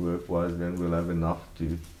 we work wisely, and we'll have enough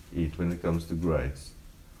to eat when it comes to grace.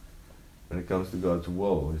 When it comes to God's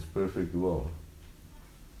will, His perfect will.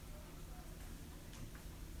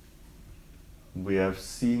 We have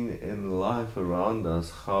seen in life around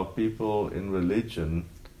us how people in religion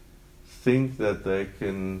think that they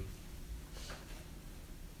can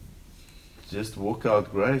just walk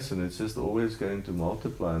out grace and it's just always going to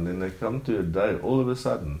multiply, and then they come to a day, all of a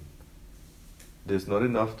sudden, there's not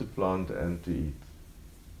enough to plant and to eat,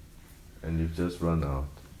 and you've just run out.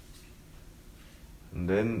 And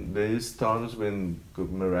then there's times when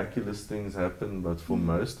miraculous things happen, but for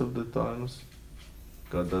most of the times,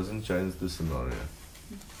 God doesn't change the scenario.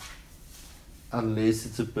 Unless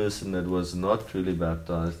it's a person that was not truly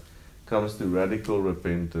baptized, comes to radical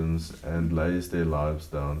repentance and lays their lives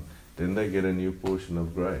down, then they get a new portion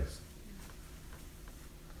of grace.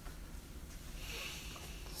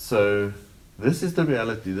 So this is the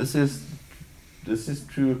reality. This is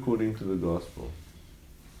true according to the gospel.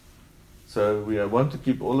 So we want to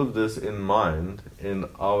keep all of this in mind in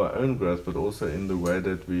our own growth, but also in the way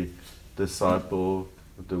that we disciple,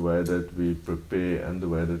 the way that we prepare, and the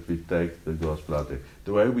way that we take the gospel out there,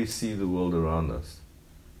 the way we see the world around us.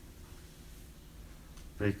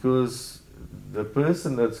 Because the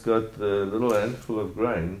person that's got the little handful of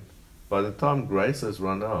grain, by the time grace has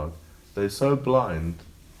run out, they're so blind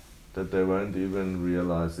that they won't even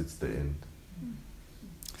realize it's the end.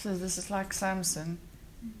 So this is like Samson.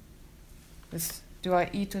 This, do I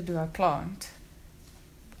eat or do I plant?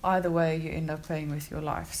 Either way, you end up paying with your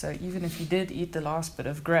life. So even if he did eat the last bit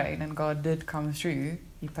of grain and God did come through,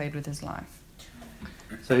 he paid with his life.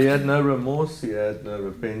 So he had no remorse, he had no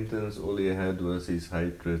repentance, all he had was his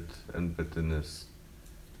hatred and bitterness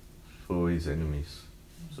for his enemies.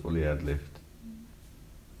 That's all he had left.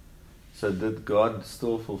 So did God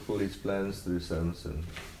still fulfill his plans through Samson?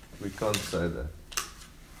 We can't say that.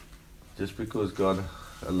 Just because God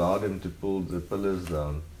allowed him to pull the pillars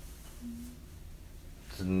down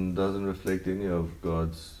doesn't reflect any of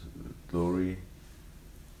God's glory,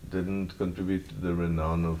 didn't contribute to the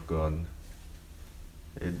renown of God.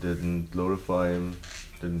 It didn't glorify Him,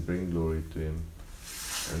 didn't bring glory to Him.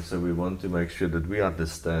 And so we want to make sure that we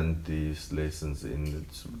understand these lessons in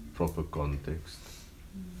its proper context.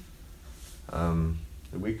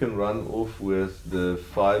 We can run off with the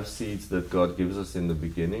 5 seeds that God gives us in the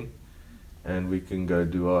beginning, and we can go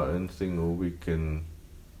do our own thing, or we can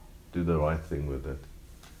do the right thing with it.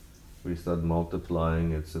 We start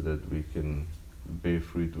multiplying it so that we can bear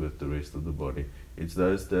fruit with the rest of the body. It's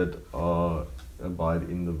those that abide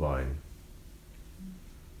in the vine.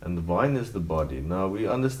 And the vine is the body. Now we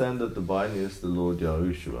understand that the vine is the Lord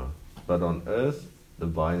Yahushua, but on earth the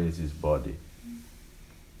vine is His body.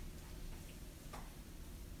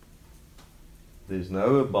 There's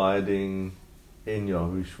no abiding in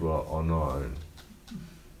Yahushua on our own,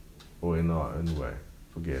 or in our own way.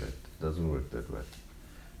 Forget it. It doesn't work that way.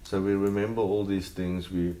 So we remember all these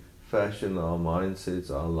things, we fashion our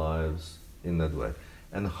mindsets, our lives in that way.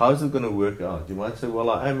 And how's it going to work out? You might say, well,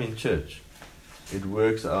 I am in church. It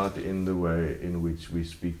works out in the way in which we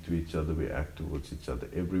speak to each other, we act towards each other.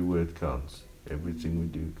 Every word counts. Everything we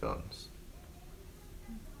do counts.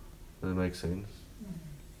 Does that make sense?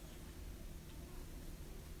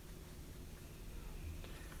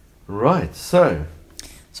 Right, so.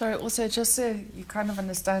 Sorry, also just so you kind of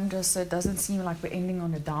understand, just so it doesn't seem like we're ending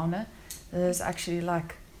on a downer. There's actually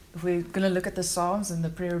like, if we're going to look at the Psalms and the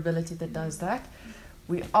prayer ability that does that,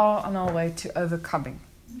 we are on our way to overcoming.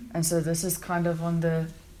 And so this is kind of on the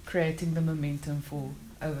creating the momentum for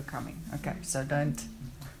overcoming. Okay, so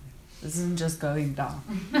this isn't just going down.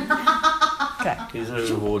 Okay. He's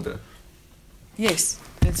a rewarder. Yes,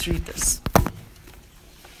 let's read this.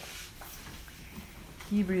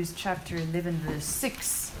 Hebrews chapter 11 verse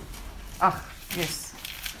 6. Yes.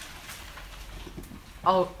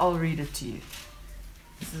 I'll read it to you.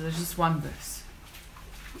 So there's just one verse.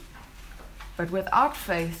 But without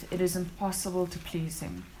faith it is impossible to please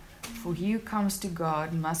Him. For he who comes to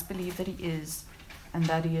God must believe that He is, and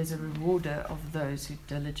that He is a rewarder of those who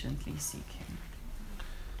diligently seek Him.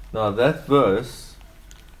 Now that verse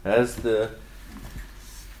has the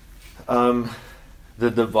the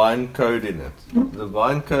divine code in it. The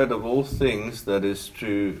divine code of all things that is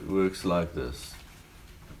true works like this.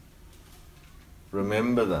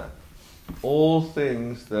 Remember that. All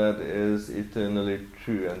things that is eternally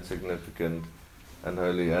true and significant and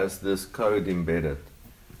holy has this code embedded.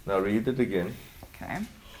 Now read it again. Okay.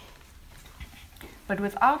 But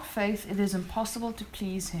without faith it is impossible to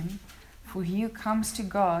please him, for he who comes to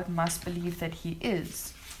God must believe that he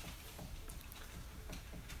is.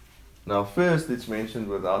 Now first it's mentioned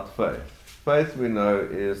without faith. Faith, we know,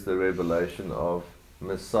 is the revelation of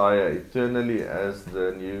Messiah eternally as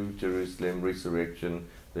the New Jerusalem resurrection,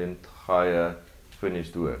 the entire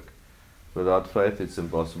finished work. Without faith it's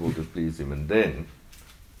impossible to please him. And then,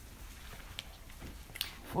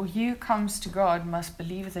 for he who comes to God must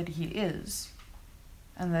believe that he is,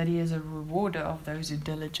 and that he is a rewarder of those who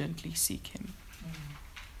diligently seek him.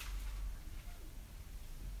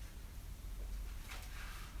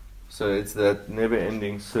 so it's that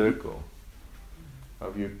never-ending circle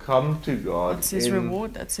of you come to God. That says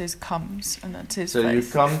reward, that says comes, and that says so faith.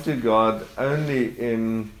 you come to God only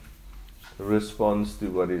in response to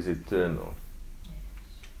what is eternal.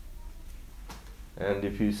 And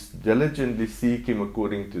if you diligently seek him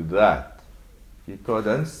according to that, you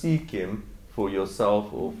don't seek him for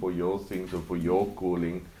yourself or for your things or for your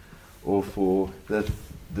calling or for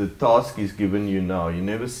the task he's given you now. You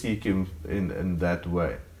never seek him in that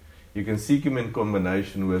way. You can seek him in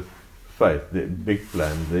combination with faith, the big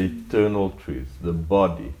plan, the eternal truth, the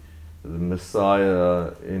body, the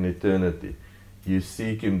Messiah in eternity. You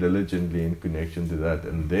seek him diligently in connection to that,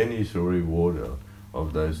 and then he's a rewarder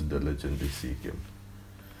of those who diligently seek him.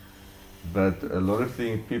 But a lot of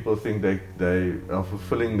people think they are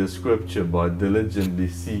fulfilling the scripture by diligently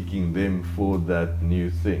seeking them for that new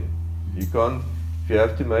thing. You can't, if you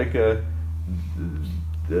have to make a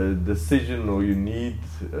decision, or you need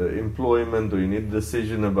employment, or you need a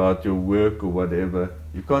decision about your work or whatever,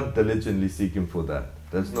 you can't diligently seek him for that.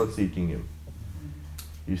 That's not seeking him.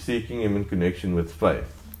 You're seeking him in connection with faith.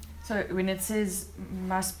 So when it says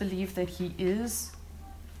must believe that he is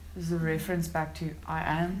a reference back to I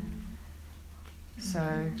am.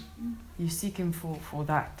 So you seek him for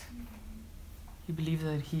that. You believe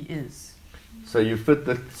that he is. So you fit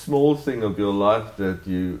the small thing of your life that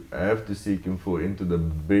you have to seek him for into the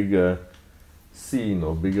bigger scene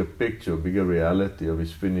or bigger picture, bigger reality of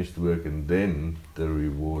his finished work, and then the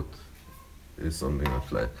reward is something of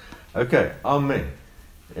that. Okay, amen.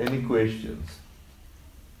 Any questions?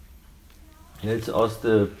 Let's ask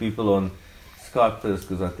the people on Skype first,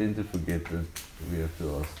 because I tend to forget that we have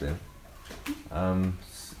to ask them.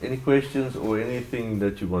 Any questions or anything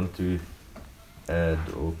that you want to add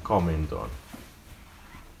or comment on?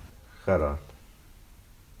 Gerard.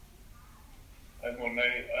 Hi,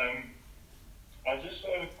 Morné. I just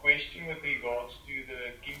have a question with regards to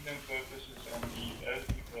the kingdom purposes and the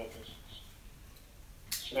earthly purposes.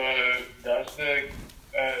 So, does the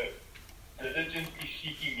diligently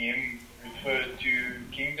seeking him refer to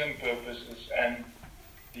kingdom purposes, and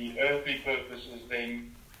the earthly purposes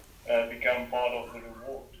then become part of the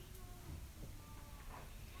reward?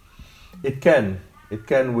 It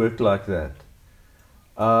can work like that.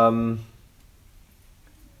 The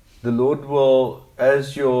Lord will,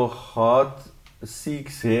 as your heart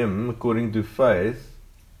seeks him according to faith,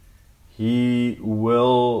 he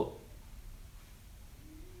will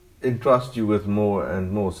entrust you with more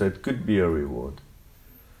and more. So it could be a reward.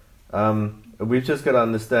 We've just got to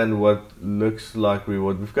understand what looks like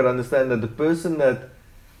reward. We've got to understand that the person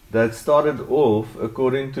that started off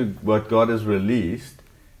according to what God has released,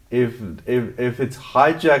 if it's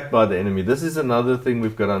hijacked by the enemy, this is another thing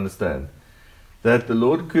we've got to understand. That the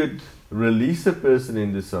Lord could release a person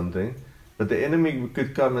into something, but the enemy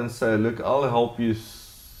could come and say, look, I'll help you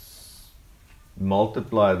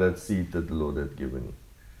multiply that seed that the Lord had given you.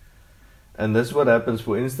 And that's what happens.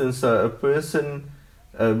 For instance, a person,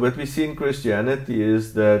 what we see in Christianity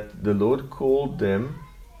is that the Lord called them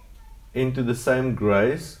into the same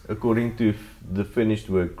grace according to the finished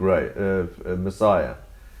work, Messiah.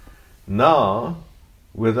 Now,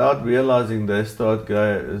 without realizing, they start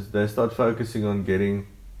focusing on getting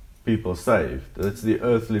people saved. That's the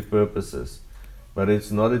earthly purposes, but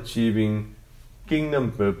it's not achieving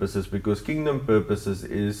kingdom purposes, because kingdom purposes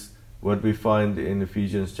is what we find in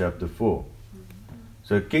Ephesians chapter 4.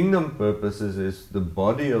 So kingdom purposes is the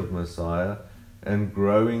body of Messiah and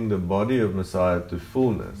growing the body of Messiah to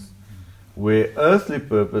fullness. Where earthly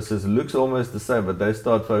purposes looks almost the same, but they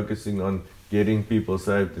start focusing on getting people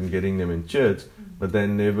saved and getting them in church, but they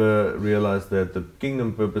never realized that the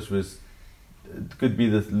kingdom purpose it could be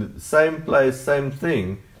the same place, same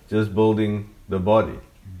thing, just building the body.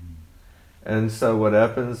 And so what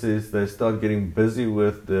happens is they start getting busy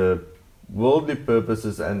with the worldly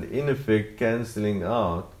purposes and in effect cancelling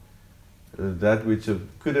out that which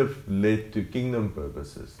could have led to kingdom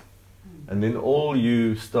purposes. And then all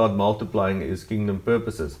you start multiplying is kingdom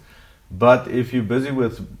purposes. But if you're busy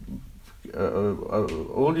with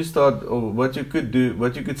all you start, or what you could do,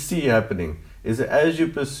 what you could see happening is that as you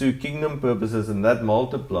pursue kingdom purposes and that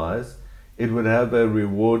multiplies, it would have a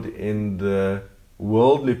reward in the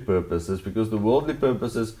worldly purposes, because the worldly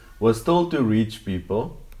purposes was still to reach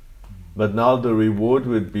people, but now the reward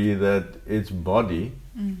would be that its body,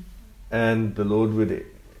 and the Lord would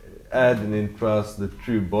add and entrust the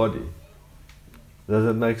true body. Does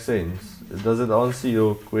that make sense? Does it answer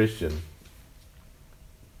your question?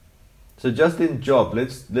 So just in job,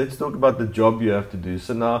 let's talk about the job you have to do.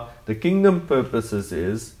 So now the kingdom purposes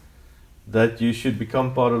is that you should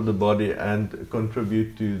become part of the body and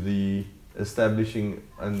contribute to the establishing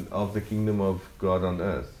of the kingdom of God on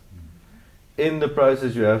earth. In the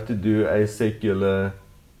process you have to do a secular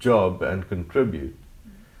job and contribute.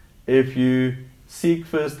 If you seek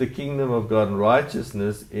first the kingdom of God and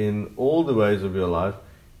righteousness in all the ways of your life,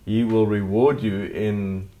 He will reward you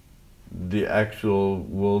in the actual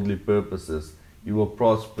worldly purposes. You will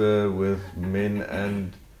prosper with men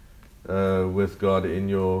and with God in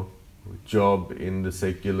your job in the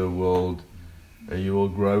secular world. You will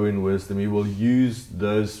grow in wisdom. You will use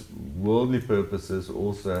those worldly purposes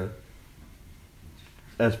also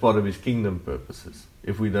as part of His kingdom purposes,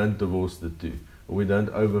 if we don't divorce the two, or we don't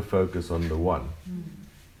over-focus on the one.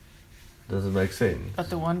 Does it make sense? But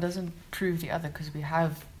the one doesn't prove the other, because we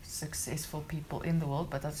have successful people in the world,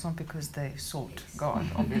 but that's not because they sought God,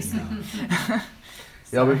 obviously.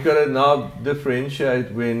 Yeah, we've got to now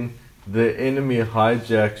differentiate when the enemy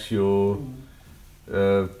hijacks your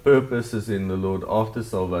purposes in the Lord after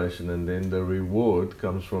salvation, and then the reward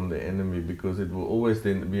comes from the enemy, because it will always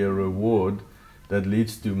then be a reward that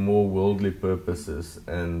leads to more worldly purposes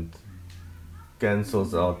and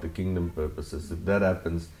cancels out the kingdom purposes. If that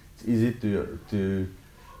happens, it's easy to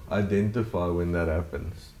identify when that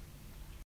happens.